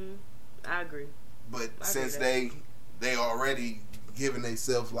 Mhm. I agree. But since they already giving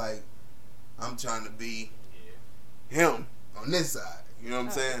themselves like, I'm trying to be him on this side, you know what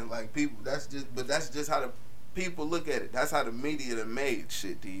I'm saying? Like people, that's just how the people look at it. That's how the media done made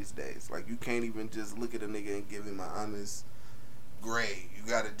shit these days. Like you can't even just look at a nigga and give him an honest grade. You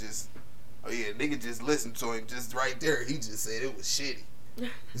gotta just, oh yeah, nigga just listened to him just right there. He just said it was shitty.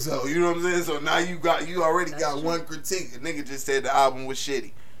 So you know what I'm saying? So now you already got one critique. A nigga just said the album was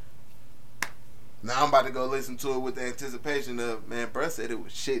shitty. Now I'm about to go listen to it with the anticipation of, man, bruh said it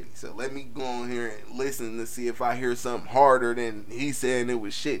was shitty. So let me go on here and listen to see if I hear something harder than he saying it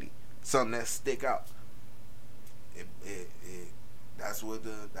was shitty. Something that stick out. That's what the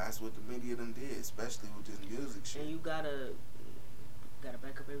media done did, especially with this music shit. And you gotta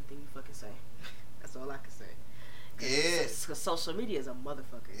back up everything you fucking say. That's all I can say. Yeah. Because social media is a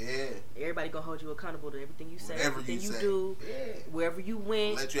motherfucker. Yeah. Everybody gonna hold you accountable to everything you say, everything you do, wherever you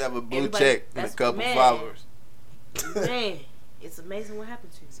went. Let you have a blue check and a couple followers. Man, it's amazing what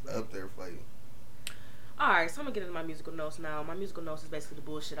happened to you. It's up there for you. Alright, so I'm gonna get into my musical notes now. My musical notes is basically the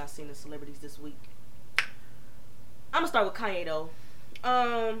bullshit I've seen in celebrities this week. I'm gonna start with Kanye though.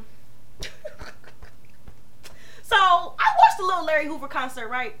 So I watched the Lil Larry Hoover concert,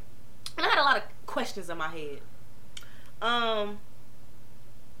 right? And I had a lot of questions in my head.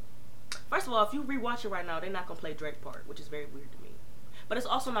 First of all, if you rewatch it right now, they're not gonna play Drake part, which is very weird to me. But it's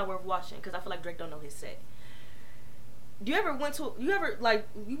also not worth watching because I feel like Drake don't know his set. You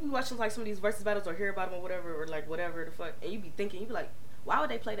be watching like some of these versus battles or hear about them or whatever, or like whatever the fuck, and you be thinking, you be like, why would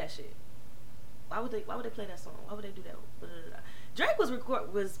they play that shit? Why would they play that song? Why would they do that? Drake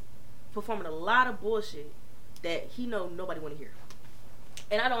was performing a lot of bullshit that he know nobody want to hear,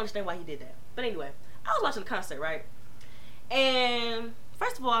 and I don't understand why he did that. But anyway, I was watching the concert, right? And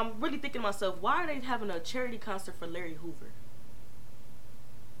first of all, I'm really thinking to myself, why are they having a charity concert for Larry Hoover?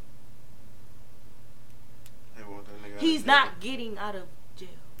 He's not getting out of jail.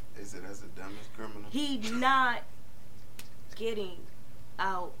 Is it as a dumbest criminal? He's not getting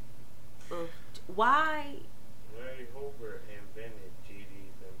out of. Why? Larry Hoover invented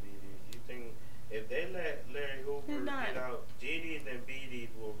GDs and BDs. You think if they let Larry Hoover get out, GDs and BDs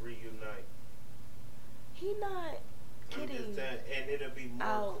will reunite? He not getting and it'll be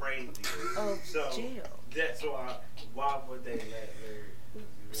more crazy of jail. That's why would they let Larry?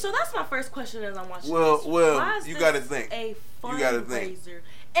 So that's my first question as I'm watching this. Why is you got to think. A fundraiser?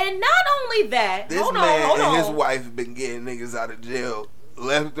 And not only that, this man and his wife been getting niggas out of jail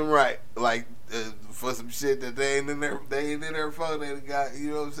left and right, like for some shit that they ain't in their phone. They got, you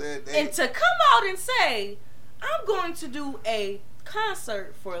know what I'm saying? And to come out and say, I'm going to do a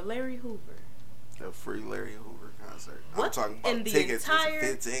concert for Larry Hoover. A free Larry Hoover concert. What I'm talking about tickets for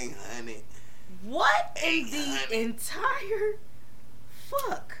 $1,500. What in the entire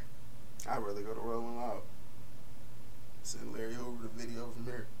fuck? I'd rather go to Rolling Loud. Send Larry Hoover the video from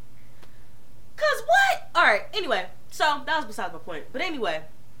here. Cause what? Alright, anyway. So that was besides my point. But anyway,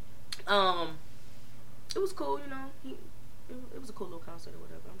 it was cool, you know. It was a cool little concert or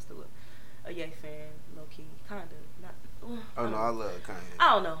whatever. I'm still a Ye fan, low key. Kinda. Oh no, I love Kanye.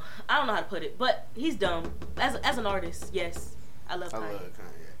 I don't know how to put it, but he's dumb. As an artist, yes, I love Kanye.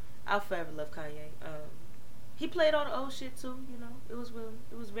 I'll forever love Kanye. He played all the old shit too. You know, it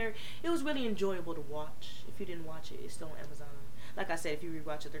was really enjoyable to watch. If you didn't watch it, it's still on Amazon. Like I said, if you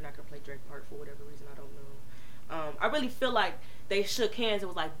rewatch it, they're not gonna play Drake part for whatever reason. I don't know. I really feel like they shook hands and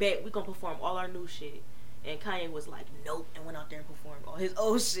was like, "Bet we gonna perform all our new shit." And Kanye was like, "Nope," and went out there and performed all his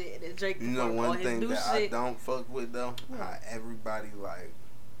old shit. And Drake performed all his new shit. You know one thing that I don't fuck with though? How everybody like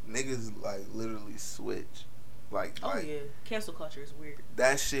niggas like literally switch. Like yeah, cancel culture is weird.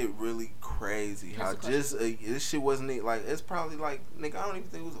 That shit really crazy. Cancel how culture. Just this shit wasn't like it's probably like nigga I don't even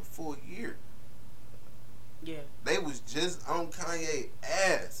think it was a full year. Yeah, they was just on Kanye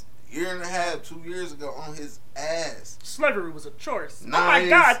ass. Year and a half, 2 years ago on his ass. Slavery was a choice. Oh my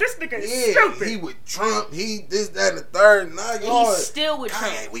God, this nigga is stupid. He with Trump, he this, that, and the third. Now he's still with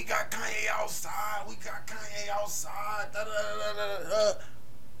Kanye, Trump. We got Kanye outside. We got Kanye outside. Da, da, da, da, da.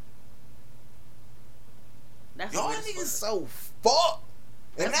 That's y'all niggas so fucked.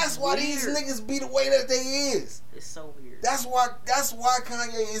 And that's why these niggas be the way that they is. It's so weird. That's why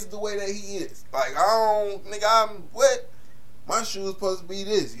Kanye is the way that he is. Like, I'm what? My shoes supposed to be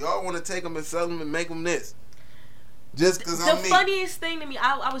this. Y'all want to take them and sell them and make them this. Just because I'm me. The funniest thing to me,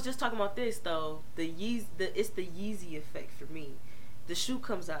 I was just talking about this, though. It's the Yeezy effect for me. The shoe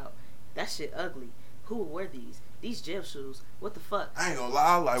comes out. That shit ugly. Who would wear these? These gel shoes. What the fuck? I ain't gonna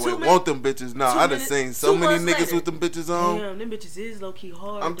lie. I want them bitches now. I done seen so many niggas later, with them bitches on. Damn, them bitches is low-key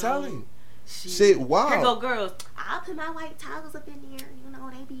hard. I'm telling you. Shit, wow. Here go girls. I'll put my white toggles up in there. You know,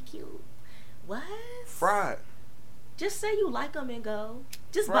 they be cute. What? Fried. Just say you like them and go.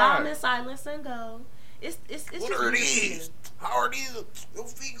 Just buy them in silence and go. It's what are these? How are these? Your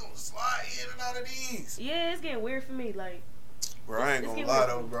feet gonna slide in and out of these? Yeah, it's getting weird for me. Like, bro, I ain't gonna lie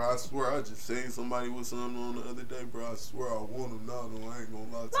though, bro. I swear, I just seen somebody with something on the other day, bro. I swear I want them now, though. I ain't gonna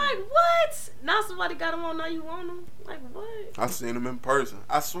lie to you. Like, what? Now somebody got them on, now you want them? Like, what? I seen them in person.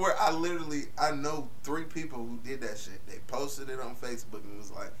 I swear, I know 3 people who did that shit. They posted it on Facebook and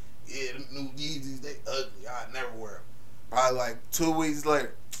was like, yeah, them new Yeezys, they ugly. I never wear them. Probably like 2 weeks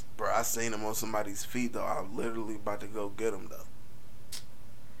later, bro, I seen them on somebody's feet, though. I'm literally about to go get them, though.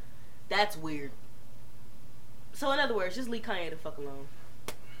 That's weird. So, in other words, just leave Kanye the fuck alone.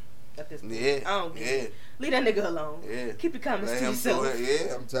 At this point. Yeah. I don't get it. Leave that nigga alone. Yeah. Keep your comments to yourself.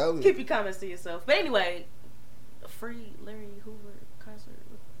 Yeah, I'm telling you. Keep your comments to yourself. But anyway, a free Larry Hoover concert.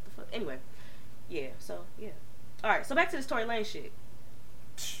 What the fuck? Anyway. Yeah, so, yeah. Alright, so back to the Tory Lanez shit.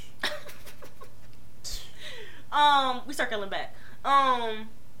 We circling back. I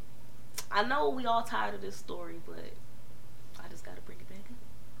know we all tired of this story, but I just gotta bring it back up.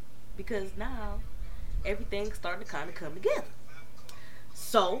 Because now everything's starting to kind of come together.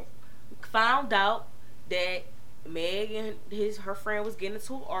 So, found out that Meg and her friend was getting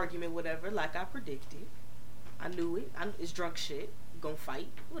into an argument, whatever, like I predicted. I knew it. It's drunk shit. Gonna fight,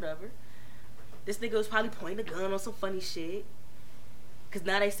 whatever. This nigga was probably pointing a gun on some funny shit. Cause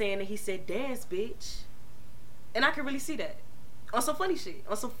now they saying that he said dance, bitch. And I can really see that. On some funny shit.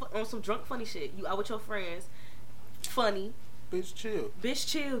 On some drunk funny shit. You out with your friends. Funny. Bitch chill. Bitch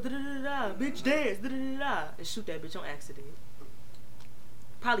chill. Da-da-da-da. Bitch dance. Da-da-da-da. And shoot that bitch on accident.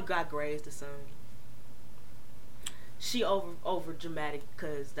 Probably got grazed or something. She over dramatic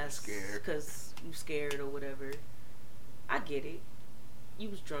cause that's scared. Cause you scared or whatever. I get it. You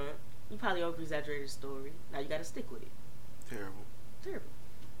was drunk. You probably over exaggerated the story. Now you gotta stick with it. Terrible.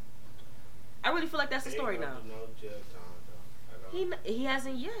 I really feel like that's the story now. No jail time, he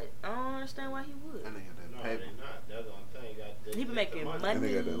hasn't yet. I don't understand why he would. And they got that no, paper. They not. That's the only thing. He been making money. And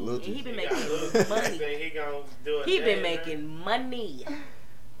they got that little he been making money. He gonna do it. He been making money.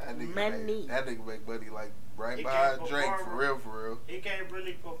 That nigga make money like right by Drake for real. He can't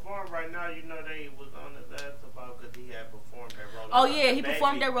really perform right now. You know they was on his ass about because he had performed at Rolling Loud. Oh yeah, he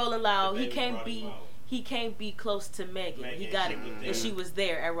performed at Rolling Loud. He can't be close to Megan. He got it, and she was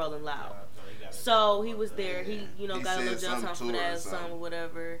there at Rolling Loud. So he was there. He got a little jump time for that, or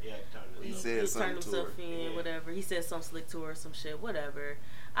whatever. Yeah, he turned himself in, whatever. He said some slick to her, some shit, whatever.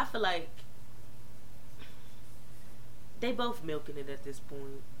 I feel like they both milking it at this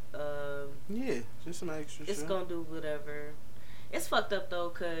point. Yeah, just some extra shit. It's gonna do whatever. It's fucked up though,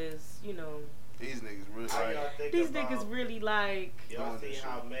 cause these niggas really like. Y'all see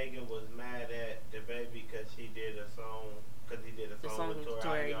how Megan was mad at the baby because he did a song with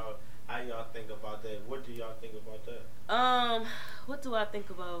Tory. How y'all think about that? What do y'all think about that? What do I think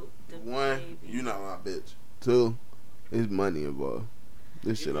about the one? baby? You not my bitch. 2, it's money involved.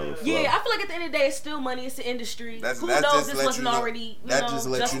 this shit on the floor. Yeah, I feel like at the end of the day, it's still money. It's the industry. Who knows this wasn't already just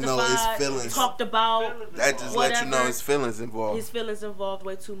let you know his feelings talked about. That just let you know his feelings involved. His feelings involved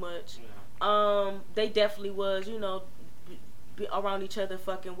way too much. They definitely was, be around each other,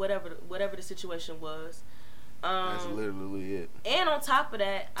 fucking whatever the situation was. That's literally it. And on top of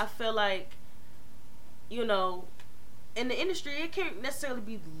that, I feel like, in the industry, it can't necessarily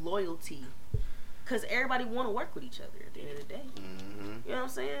be loyalty, because everybody want to work with each other at the end of the day. Mm-hmm. You know what I'm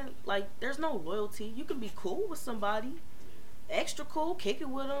saying? Like, there's no loyalty. You can be cool with somebody, extra cool, kick it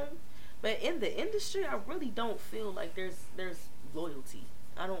with them, but in the industry, I really don't feel like there's loyalty.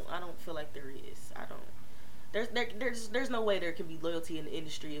 I don't feel like there is. There's no way there can be loyalty in the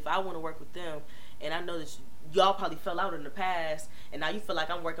industry if I want to work with them, and I know that y'all probably fell out in the past, and now you feel like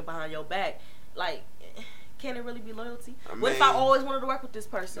I'm working behind your back. Like, can it really be loyalty? What if I always wanted to work with this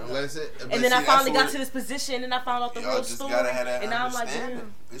person? And then I finally got to this position, and I found out the real story, and now I'm like,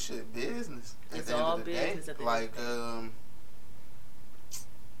 damn. This shit business. It's all business at the end of the day.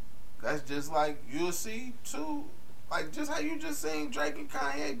 That's just like you'll see too. Like, just how you just seen Drake and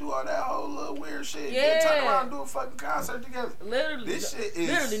Kanye do all that whole little weird shit. Yeah. They turn around and do a fucking concert together. Literally. This shit is...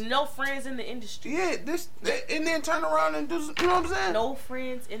 Literally, no friends in the industry. Yeah, and then turn around and do... You know what I'm saying? No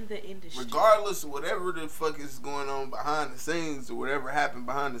friends in the industry. Regardless of whatever the fuck is going on behind the scenes or whatever happened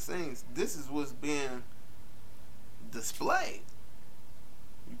behind the scenes, this is what's being displayed.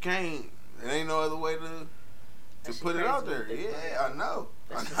 You can't... There ain't no other way to put it out there. Yeah, I know.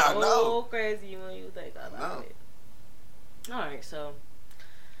 I know. So crazy when you think about it. Alright, so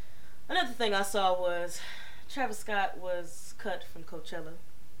another thing I saw was Travis Scott was cut from Coachella.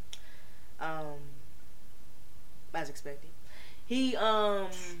 As expected. He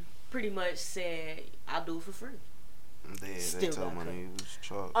pretty much said, I'll do it for free. They told me he was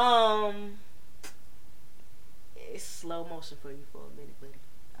chalk. It's slow motion for you for a minute, buddy.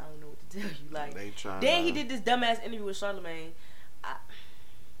 I don't know what to tell you. Like, then he did this dumbass interview with Charlamagne.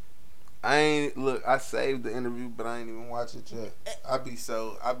 I saved the interview, but I ain't even watch it yet. I be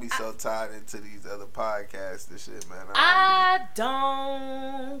so tied into these other podcasts and shit, man. I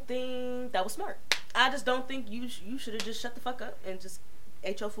don't think that was smart. I just don't think you should have just shut the fuck up and just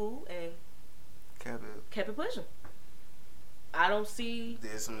ate your food and kept it pushing. I don't see.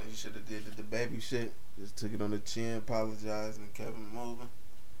 Did something you should have did the baby shit. Just took it on the chin, apologized, and kept it moving.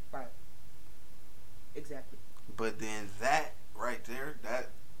 Right. Exactly. But then that right there,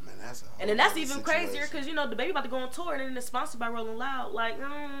 man, that's a whole and then that's even situation. crazier because the baby about to go on tour and then it's sponsored by Rolling Loud. Like,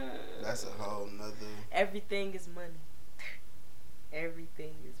 that's a whole nother. Everything is money.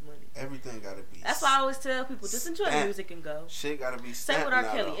 Everything is money. Everything gotta be. That's why I always tell people just enjoy the music and go. Shit gotta be stamped. Same with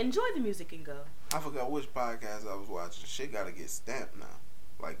R. Kelly. Enjoy the music and go. I forgot which podcast I was watching. Shit gotta get stamped now.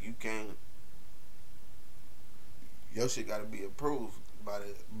 Like, you can't. Your shit gotta be approved by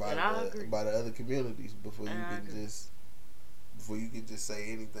the other communities before you can just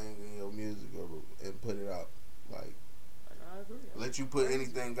say anything in your music and put it out. Like, I agree. Let you put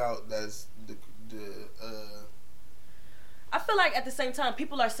anything out that's I feel like at the same time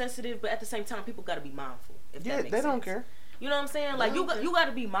people are sensitive, but at the same time people gotta be mindful. If that makes sense. Don't care. You know what I'm saying? Like, you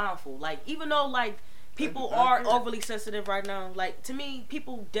gotta be mindful. Like, even though like people are overly sensitive right now, like, to me,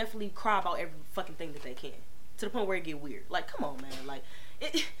 people definitely cry about every fucking thing that they can. To the point where it get weird. Like, come on, man.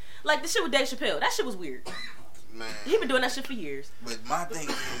 Like the shit with Dave Chappelle. That shit was weird. Man, he been doing that shit for years. But my thing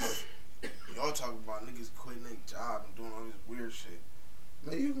is, y'all talking about niggas quitting their job and doing all this weird shit.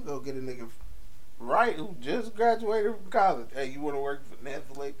 Man, you can go get a nigga who just graduated from college. Hey, you want to work for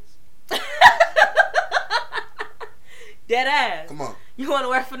Netflix? Dead ass. Come on. You want to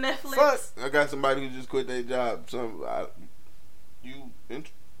work for Netflix? Fuck. I got somebody who just quit their job.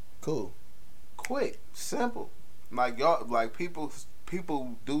 Cool. Quick. Simple. Like, y'all, like, people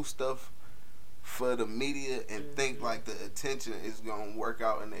do stuff for the media and think like the attention is gonna work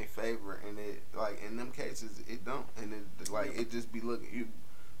out in their favor, and it, like, in them cases it don't, and it, like, it just be looking,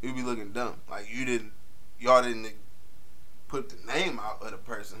 you be looking dumb. Like, y'all didn't put the name out of the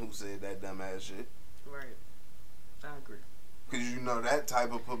person who said that dumb ass shit. Right. I agree. Because that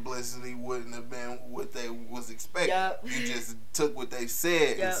type of publicity wouldn't have been what they was expecting. Yep. You just took what they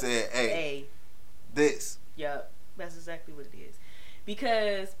said and said, hey, this. Yep. That's exactly what it is.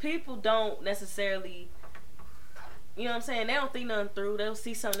 Because people don't necessarily, you know what I'm saying? They don't think nothing through. They'll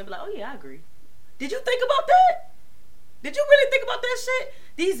see something and be like, oh yeah, I agree. Did you think about that? Did you really think about that shit?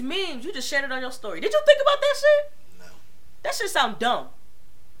 These memes, you just shared it on your story. Did you think about that shit? No. That shit sound dumb.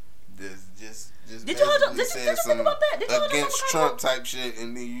 Just did you think about that? Did you against Trump type shit,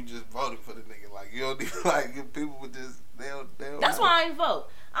 and then you just voted for the nigga? Like, you don't even, like, people would just, they don't That's know. why I ain't vote.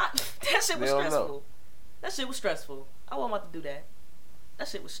 That shit was stressful. That shit was stressful. I wasn't about to do that. That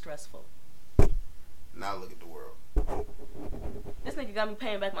shit was stressful. Now look at the world. This nigga got me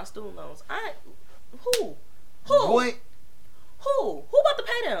paying back my student loans. Who? Boy. Who about to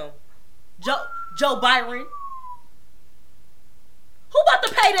pay them? Joe Byron. Who about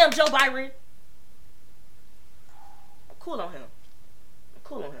to pay them, Joe Byron? I'm cool on him. I'm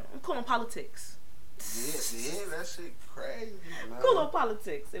cool on politics. Yeah, that shit crazy, man. Cool on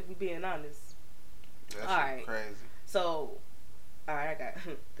politics, if we being honest. That shit crazy. So, alright,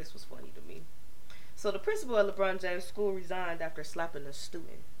 this was funny to me. So the principal at LeBron James' school resigned after slapping a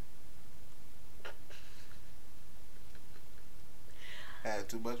student. Had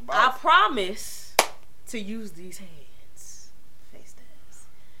too much boss. I promise to use these hands. Face tabs.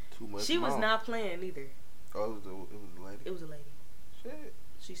 Too much. She was not playing either. Oh, it was a lady. It was a lady. Shit.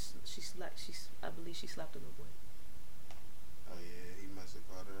 I believe she slapped a little boy. Oh yeah, he must have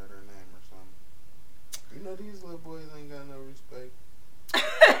called her her name or something. You know these little boys ain't got no respect.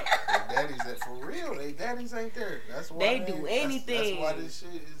 Their daddies, that for real. They daddies ain't there. That's why they do anything. That's why this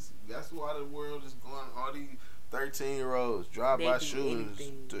shit is. That's why the world is going. All these 13-year-olds drive-by shootings.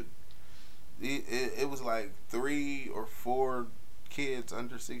 It was like 3 or 4 kids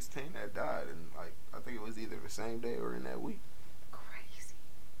under 16 that died, and like I think it was either the same day or in that week. Crazy.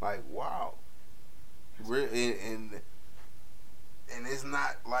 Like wow. And it's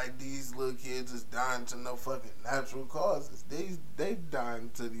not like these little kids is dying to no fucking natural causes. They dying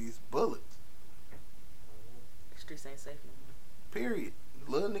to these bullets. The streets ain't safe no more. Period.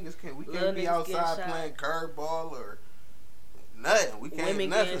 Little niggas can't be outside playing curveball or nothing. We can't women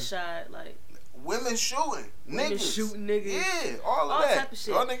nothing. Getting shot, like women shooting. Women shooting niggas. Yeah, all that. Type of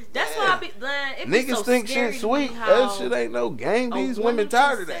shit. Niggas, that's why I be niggas so think shit sweet. That shit ain't no game. These women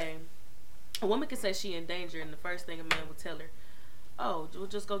tired of that. A woman can say she in danger, and the first thing a man will tell her, "Oh, we'll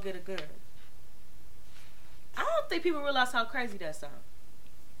just go get a gun." I don't think people realize how crazy that sounds.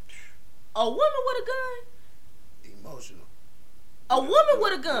 A woman with a gun. Emotional. A woman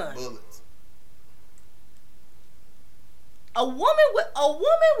with a gun. Bullets. A woman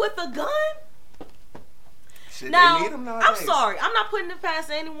with a gun. Shit, now, they need them nowadays. I'm sorry. I'm not putting it past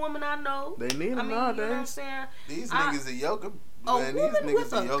any woman I know. They need them nowadays. You know what I'm saying? These niggas are yoga. A woman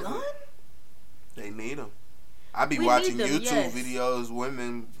with a gun? They need them. I be watching YouTube videos.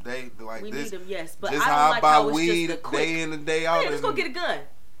 Women, they like we this. We need them, yes. But just I don't how like I buy how it's weed just a quick, day in and day out. Hey, let's go get a gun.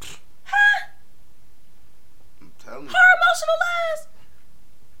 I'm telling you. Her emotional ass.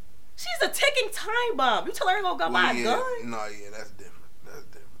 She's a ticking time bomb. You tell her to go buy a gun? No, that's different. That's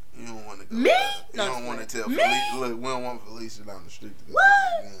different. You don't want to go. Me? You don't want to tell me? Felicia. Look, we don't want Felicia down the street to go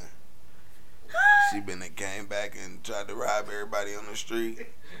what? get a gun. She been and came back and tried to rob everybody on the street.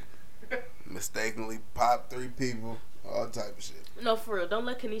 Mistakenly popped 3 people. All type of shit. No, for real. Don't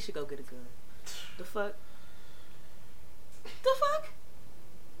let Kanisha go get a gun. The fuck? The fuck?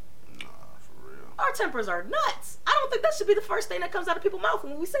 Nah, for real. Our tempers are nuts. I don't think that should be the first thing that comes out of people's mouth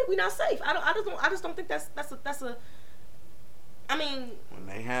when we say we're not safe. I just don't think that's a. I mean. When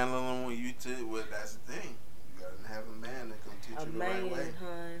they handle them, that's the thing. You gotta have a man that can teach you the right way.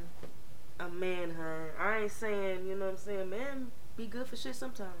 A man, hun. I ain't saying, you know what I'm saying, man, be good for shit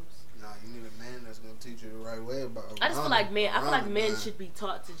sometimes. No, you need a man that's gonna teach you the right way about. I just feel like men should be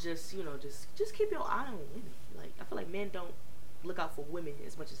taught to just, you know, just keep your eye on women. Like I feel like men don't look out for women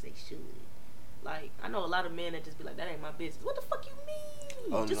as much as they should. Like I know a lot of men that just be like, that ain't my business. What the fuck you mean?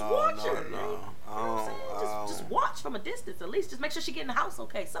 Oh, just watch her. You know what I'm saying? Just watch from a distance at least. Just make sure she get in the house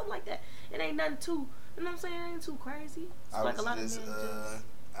okay. Something like that. It ain't nothing too. You know what I'm saying? It ain't too crazy. It's like a lot of men.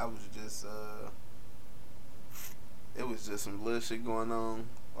 It was just some little shit going on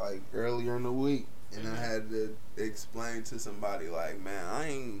like earlier in the week, and I had to explain to somebody like, man,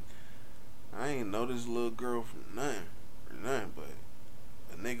 I ain't know this little girl from nothing, but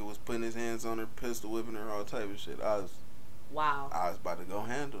a nigga was putting his hands on her, pistol whipping her, all type of shit. I was about to go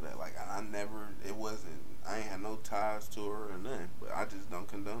handle that. Like I ain't had no ties to her or nothing, but I just don't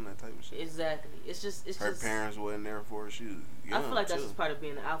condone that type of shit. Exactly. It's her parents wasn't there for her. She was young, I feel like that's just part of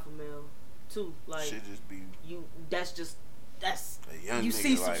being an alpha male too. Like should just be that's a young you nigga,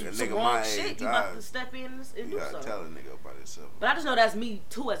 see like some wrong shit. You about to step in and do something. Tell a nigga about himself. But I just know that's me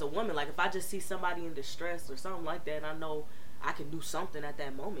too as a woman. Like if I just see somebody in distress or something like that, and I know I can do something at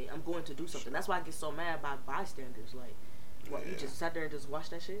that moment, I'm going to do something. That's why I get so mad by bystanders. Like, what, you just sat there and just watch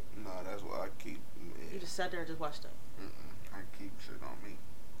that shit? No, that's why I keep. You just sat there and just watched that. I keep shit on me.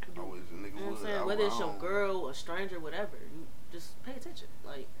 Always a nigga. You know what I'm saying? Whether it's your girl, a stranger, whatever, you just pay attention.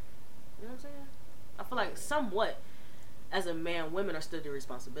 Like, you know what I'm saying? I feel like somewhat, as a man, women are still the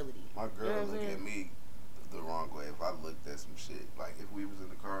responsibility. My girl look at me the wrong way if I looked at some shit. Like if we was in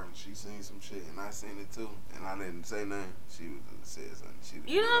the car and she she seen some shit and I seen it too, and I didn't say nothing. She would have said something.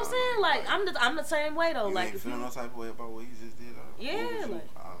 You know what I'm saying? Like I'm the same way though. You like ain't feel no type of way about what he just did. Yeah, like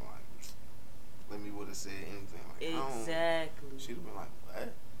I'm like, let me would have said anything. Like, exactly. She'd have been like,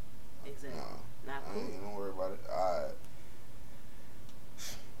 what? Exactly. No, not cool. Don't worry about it.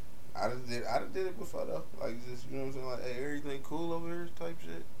 I done did it before though. Like just you know what I'm saying? Like, hey, everything cool over here type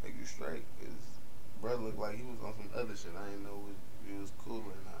shit. Like you straight? Cause brother looked like he was on some other shit. I didn't know if it was cool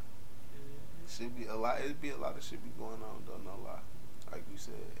or not. Should be a lot. It'd be a lot of shit be going on though. No lie. Like you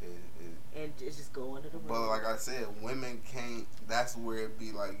said, and it's just go under the road. But like I said, women can't. That's where it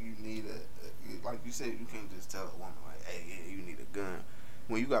be like you need like you said, you can't just tell a woman like, hey, yeah, you need a gun.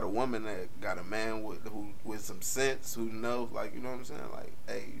 When you got a woman that got a man with some sense, who knows, like, you know what I'm saying? Like,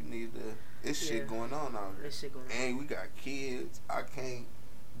 hey, you need to. It's shit going on out here. Shit going on. And we got kids. I can't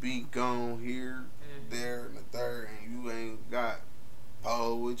be gone here, there, and the third, and you ain't got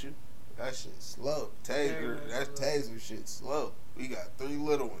Paul with you. That shit slow. Taser, that's slow. Taser shit slow. We got 3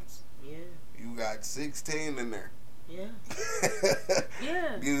 little ones. Yeah. You got 16 in there. Yeah.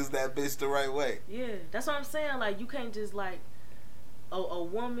 Yeah. Use that bitch the right way. Yeah. That's what I'm saying. Like, you can't just, like, a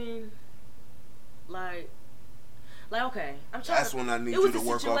woman, like, okay, I'm trying. That's when I need you to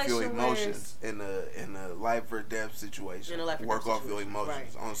work off your emotions in a life or death situation. Work off your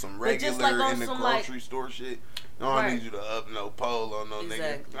emotions on some regular like on in the grocery store shit. No, I need you to up no pole on no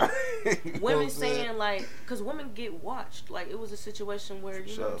nigga. Women saying like, cause women get watched. Like it was a situation where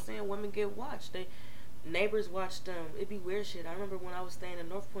you know what I'm saying, women get watched. Neighbors watched them. It'd be weird shit. I remember when I was staying in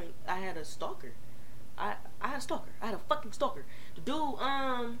North Point, I had a stalker. I had a stalker. I had a fucking stalker. The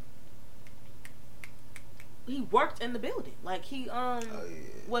dude, he worked in the building. Like he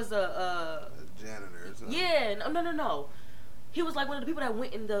was a janitor or something. Yeah, no. He was like one of the people that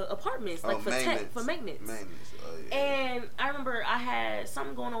went in the apartments, like for maintenance. Oh, yeah. And I remember I had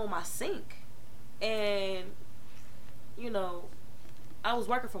something going on with my sink, and you know, I was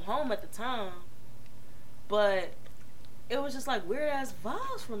working from home at the time, but it was just like weird ass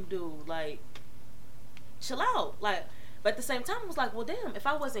vibes from dude, like chill out, like. But at the same time, I was like, well, damn, if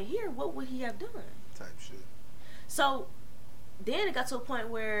I wasn't here, what would he have done? Type shit. So then it got to a point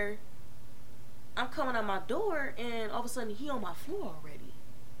where I'm coming out my door and all of a sudden he on my floor already.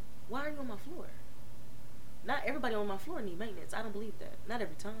 Why are you on my floor? Not everybody on my floor need maintenance. I don't believe that. Not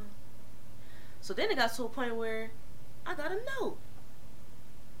every time. So then it got to a point where I got a note.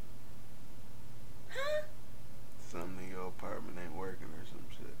 Huh? Something in your apartment ain't working or some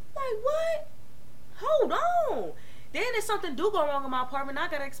shit. Like what? Hold on. Then if something do go wrong in my apartment, I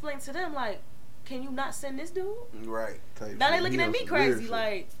gotta explain to them like, can you not send this dude? Right. Now they looking at me crazy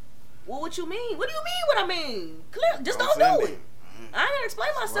like, well, what you mean? What do you mean what I mean? Clear, just don't do it. I ain't gotta explain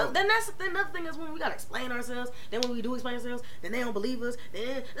myself. Right. Then that's the thing. Another thing is when we gotta explain ourselves. Then when we do explain ourselves, then they don't believe us.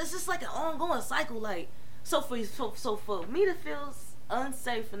 Then it's just like an ongoing cycle. Like so for me to feel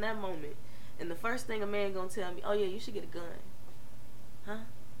unsafe in that moment, and the first thing a man gonna tell me, oh yeah, you should get a gun, huh?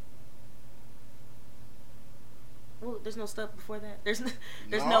 Well, there's no step before that. There's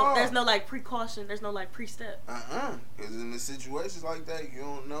no like precaution. There's no like pre-step. Because in the situations like that, you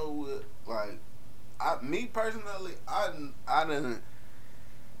don't know what like. Me personally, I didn't.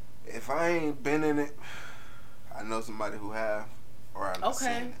 If I ain't been in it, I know somebody who have, or I've seen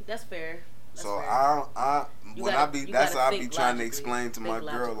it. That's fair. So I that's how I be trying to explain to my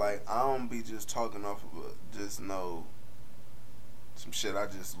girl, like I don't be just talking off of just know some shit I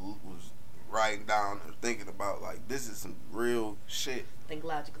just was writing down or thinking about. Like this is some real shit. Think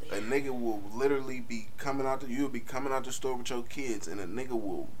logically. A nigga will literally be coming out you'll be coming out the store with your kids, and a nigga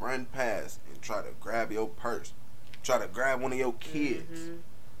will run past and try to grab your purse, try to grab one of your kids. Mm-hmm.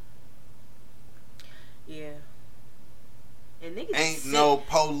 Yeah. And niggas ain't no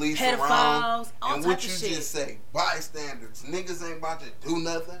police around. And what you just say, bystanders, niggas ain't about to do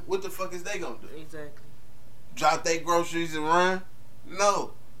nothing. What the fuck is they gonna do? Exactly. Drop their groceries and run?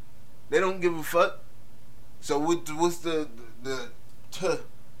 No. They don't give a fuck. So what's the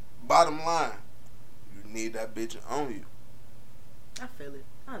bottom line? You need that bitch on you. I feel it.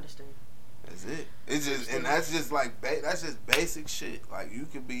 I understand. That's it. It's just, and that's just like that's just basic shit. Like you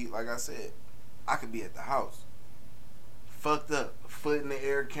could be, like I said, I could be at the house, fucked up, foot in the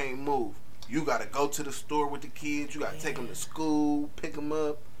air, can't move. You gotta go to the store with the kids. You gotta take them to school, pick them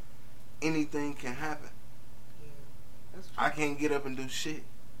up. Anything can happen. Yeah. I can't get up and do shit.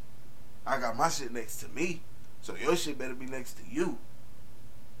 I got my shit next to me, so your shit better be next to you.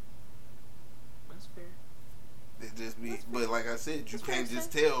 That's fair. It just be, but like I said, you can't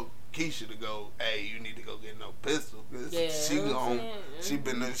just tell Keisha to go, hey, you need to go get no pistol, because she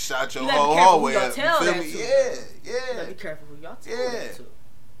been shot your whole hallway up. You feel me? Yeah. You gotta be careful who y'all tell that to.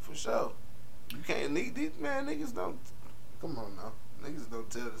 For sure. You can't need these niggas don't. Come on now, niggas don't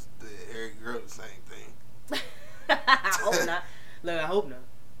tell every girl the same thing. I hope not. Look, I hope not.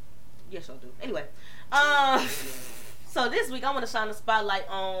 Yes, I do. Anyway, so this week I want to shine the spotlight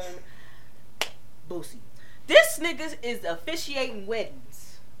on Boosie. This nigga is officiating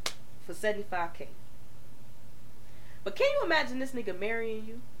weddings for $75K. But can you imagine this nigga marrying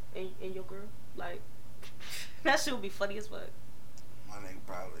you and your girl? Like, that shit would be funny as fuck. My nigga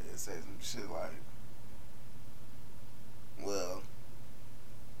probably say some shit like, well,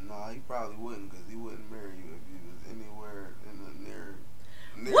 no, he probably wouldn't, because he wouldn't marry you if he was anywhere in the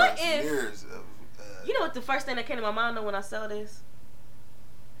nearest of... you know what the first thing that came to my mind though when I saw this?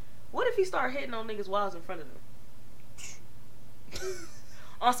 What if he started hitting on niggas' wives in front of them?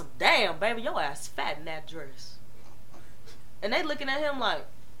 On some, damn, baby, your ass fat in that dress. And they looking at him like,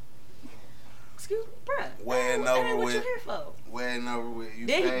 excuse me, bruh. Wedding over what with. You here for? Wedding over with. You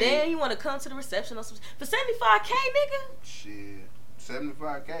then you want to come to the reception or something for $75K, nigga? Shit,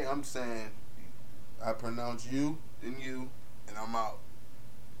 $75K. I'm saying, I pronounce you and you, and I'm out.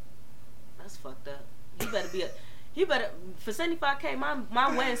 That's fucked up. You better for $75K.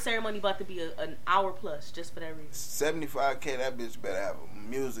 My wedding ceremony about to be an hour plus just for that reason. $75K. That bitch better have a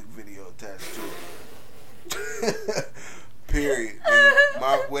music video attached to it. Period.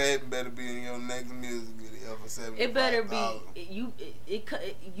 My wedding better be in your next music video for $75,000. It better be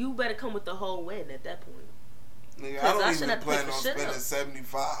you better come with the whole wedding at that point. Nigga, I don't even plan on spending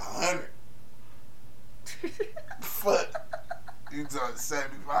 $7,500. Fuck. You talking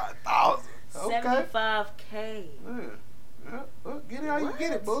 $75,000? Okay. $75K. Yeah. Well, get it how you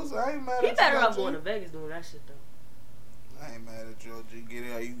get it, Boots. I ain't mad at you. He better off going to Vegas doing that shit though. I ain't mad at you, OG. Get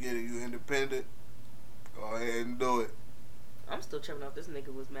it how you get it. You independent. Go ahead and do it. I'm still tripping off this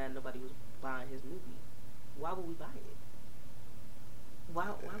nigga was mad nobody was buying his movie. Why would we buy it? Why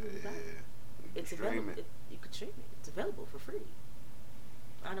would we buy it? It's available. You could stream it. It's available for free.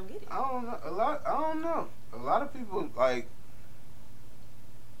 I don't get it. I don't know. I don't know. A lot of people like.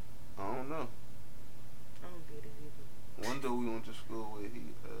 I don't know. I don't get it either. One dude we went to school with,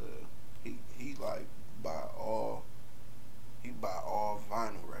 he like buy all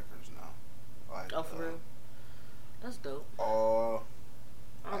vinyl records now. Like, oh, for real? That's dope.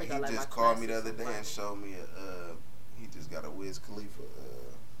 He just called me the other day and showed me he just got a Wiz Khalifa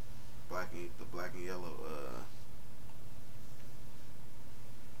Black and Yellow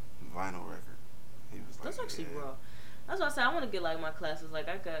vinyl record. He was like, that's actually raw. That's why I said I want to get like my classes. Like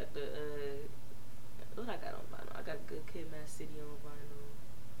I got the what I got on vinyl. I got Good Kid, Mad City on vinyl.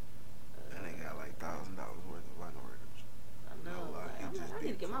 And they got like $1,000 worth of vinyl records. I know. No, like, I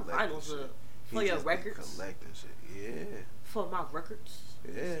need to get my vinyls shit. up for your records. Collecting shit, yeah. For my records,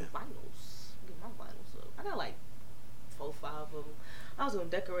 yeah. Vinyls. Get my vinyls up. I got like 4 or 5 of them. I was gonna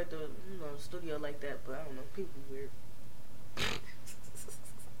decorate the studio like that, but I don't know. People be weird.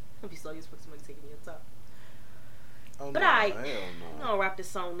 I'd be so used for somebody taking me on top. Oh, but no, I'm no. gonna wrap this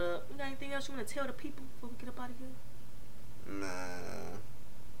song up. You got anything else you want to tell the people before we get up out of here? Nah.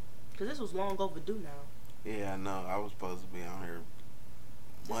 Cause this was long overdue now. Yeah, I know. I was supposed to be on here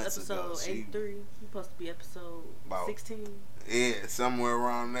months ago. Episode 83. You supposed to be episode 16. Yeah, somewhere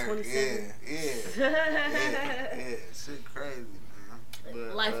around there. 27. Yeah. Shit crazy, man.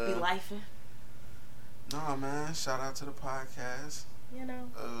 But, life be lifing. Nah, man. Shout out to the podcast. You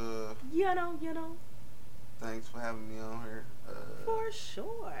know. Thanks for having me on here. For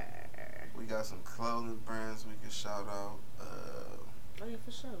sure. We got some clothing brands we can shout out. Oh yeah,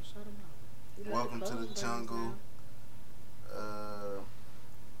 for sure. Shout them out. Welcome to the jungle.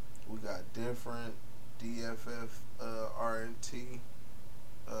 We got different DFF R&T.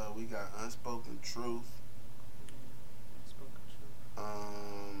 We got Unspoken Truth.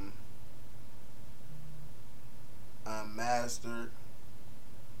 Unmastered.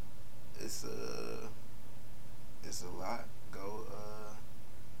 It's a lot. Go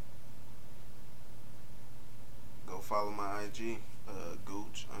follow my IG,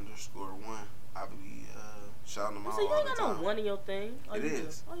 Gooch_1. I'll be shouting them out all the time. So you ain't got no one in your thing? Oh, it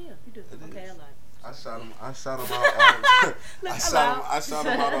is. Do? Oh yeah, you do. Okay, I lied. I shout them out all the time. I shout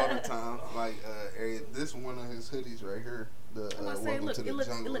them out all the time. Like, this one of his hoodies right here. The Welcome to the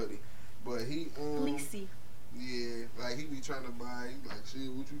Jungle hoodie. But he, fleecy. Yeah, like he be trying to buy. He like,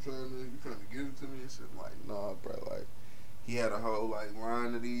 shit, what you trying to give it to me? And shit, I'm like, nah, bro. Like, he had a whole like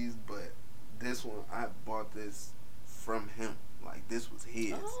line of these, but this one I bought this from him. Like, this was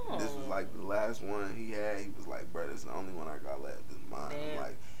his. Oh. This was like the last one he had. He was like, bro, this is the only one I got left. This is mine. I'm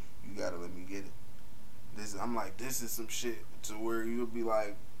like, you gotta let me get it. I'm like, this is some shit to where you'll be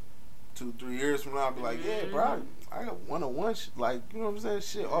like 2-3 years from now, I'll be like, yeah, bro, I got one-on-one like, you know what I'm saying,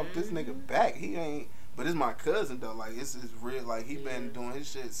 shit off this nigga back. He ain't, but it's my cousin though. Like it's real. Like he been doing his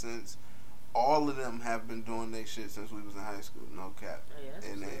shit since. All of them have been doing their shit since we was in high school. No cap. Oh, yeah, that's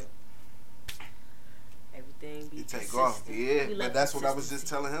and everything be take consistent. Off. Yeah, but that's what I was just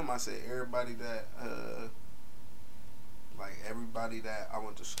telling him. I said everybody that like everybody that I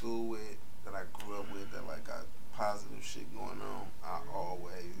went to school with, that I grew up with, that like got positive shit going on, I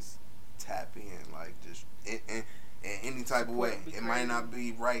always tap in, like just in any type of way. It might not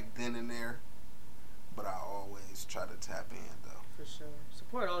be right then and there, but I always try to tap in though. For sure.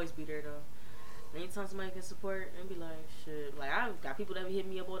 Support always be there though. Anytime somebody can support and be like, shit, like I got people that be hitting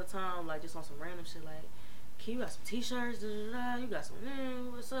me up all the time, like just on some random shit, like, Key, you got some t-shirts, you got some,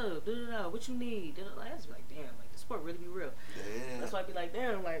 what's up, what you need, like, that's like, damn, like the support really be real. Yeah. That's why I be like,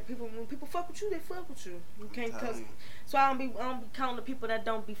 damn, like when people fuck with you, they fuck with you. You can't cuss. So I don't be counting the people that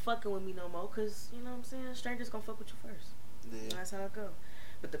don't be fucking with me no more, cause you know what I'm saying, strangers gonna fuck with you first. Yeah. That's how it go.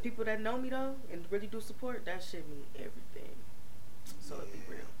 But the people that know me though and really do support, that shit mean everything. So it be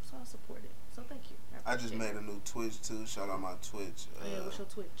real. So I support it. So thank you. I just made a new Twitch too. Shout out my Twitch. What's your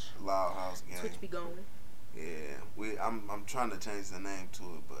Twitch? Loud House Gang. Twitch be going. Yeah, I'm trying to change the name to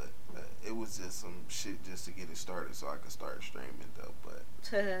it, but it was just some shit just to get it started so I could start streaming though. But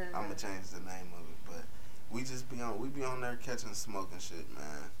I'm gonna change the name of it. But we be on there catching smoke and shit,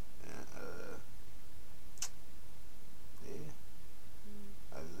 man. And, yeah,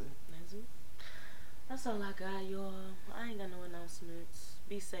 that's it. That's all I got, y'all. I ain't got no announcements.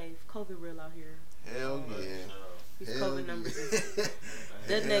 Be safe. COVID real out here. Hell yeah. These COVID numbers.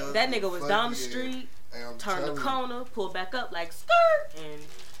 That nigga was down the street, turned the corner, pulled back up like skirt, and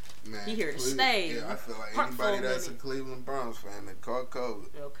he here to stay. Yeah, I feel like anybody that's a Cleveland Browns fan that caught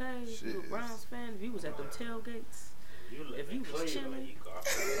COVID. Okay, if you a Browns fan, if you was at them tailgates, if you was chilling,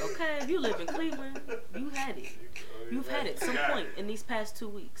 okay, if you live in Cleveland, you had it. You've had it some point in these past 2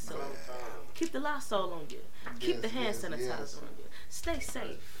 weeks. So keep the Lysol on you. Keep the hand sanitizer on you. Stay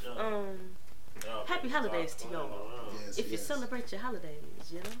safe. Happy holidays to y'all. If you celebrate your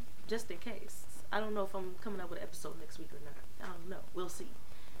holidays, you know, just in case. I don't know if I'm coming up with an episode next week or not. I don't know. We'll see.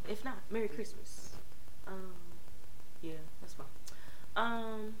 If not, Merry Christmas. Yeah, that's fine.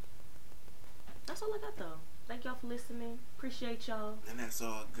 That's all I got though. Thank y'all for listening. Appreciate y'all. And that's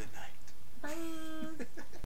all. Good night. Bye.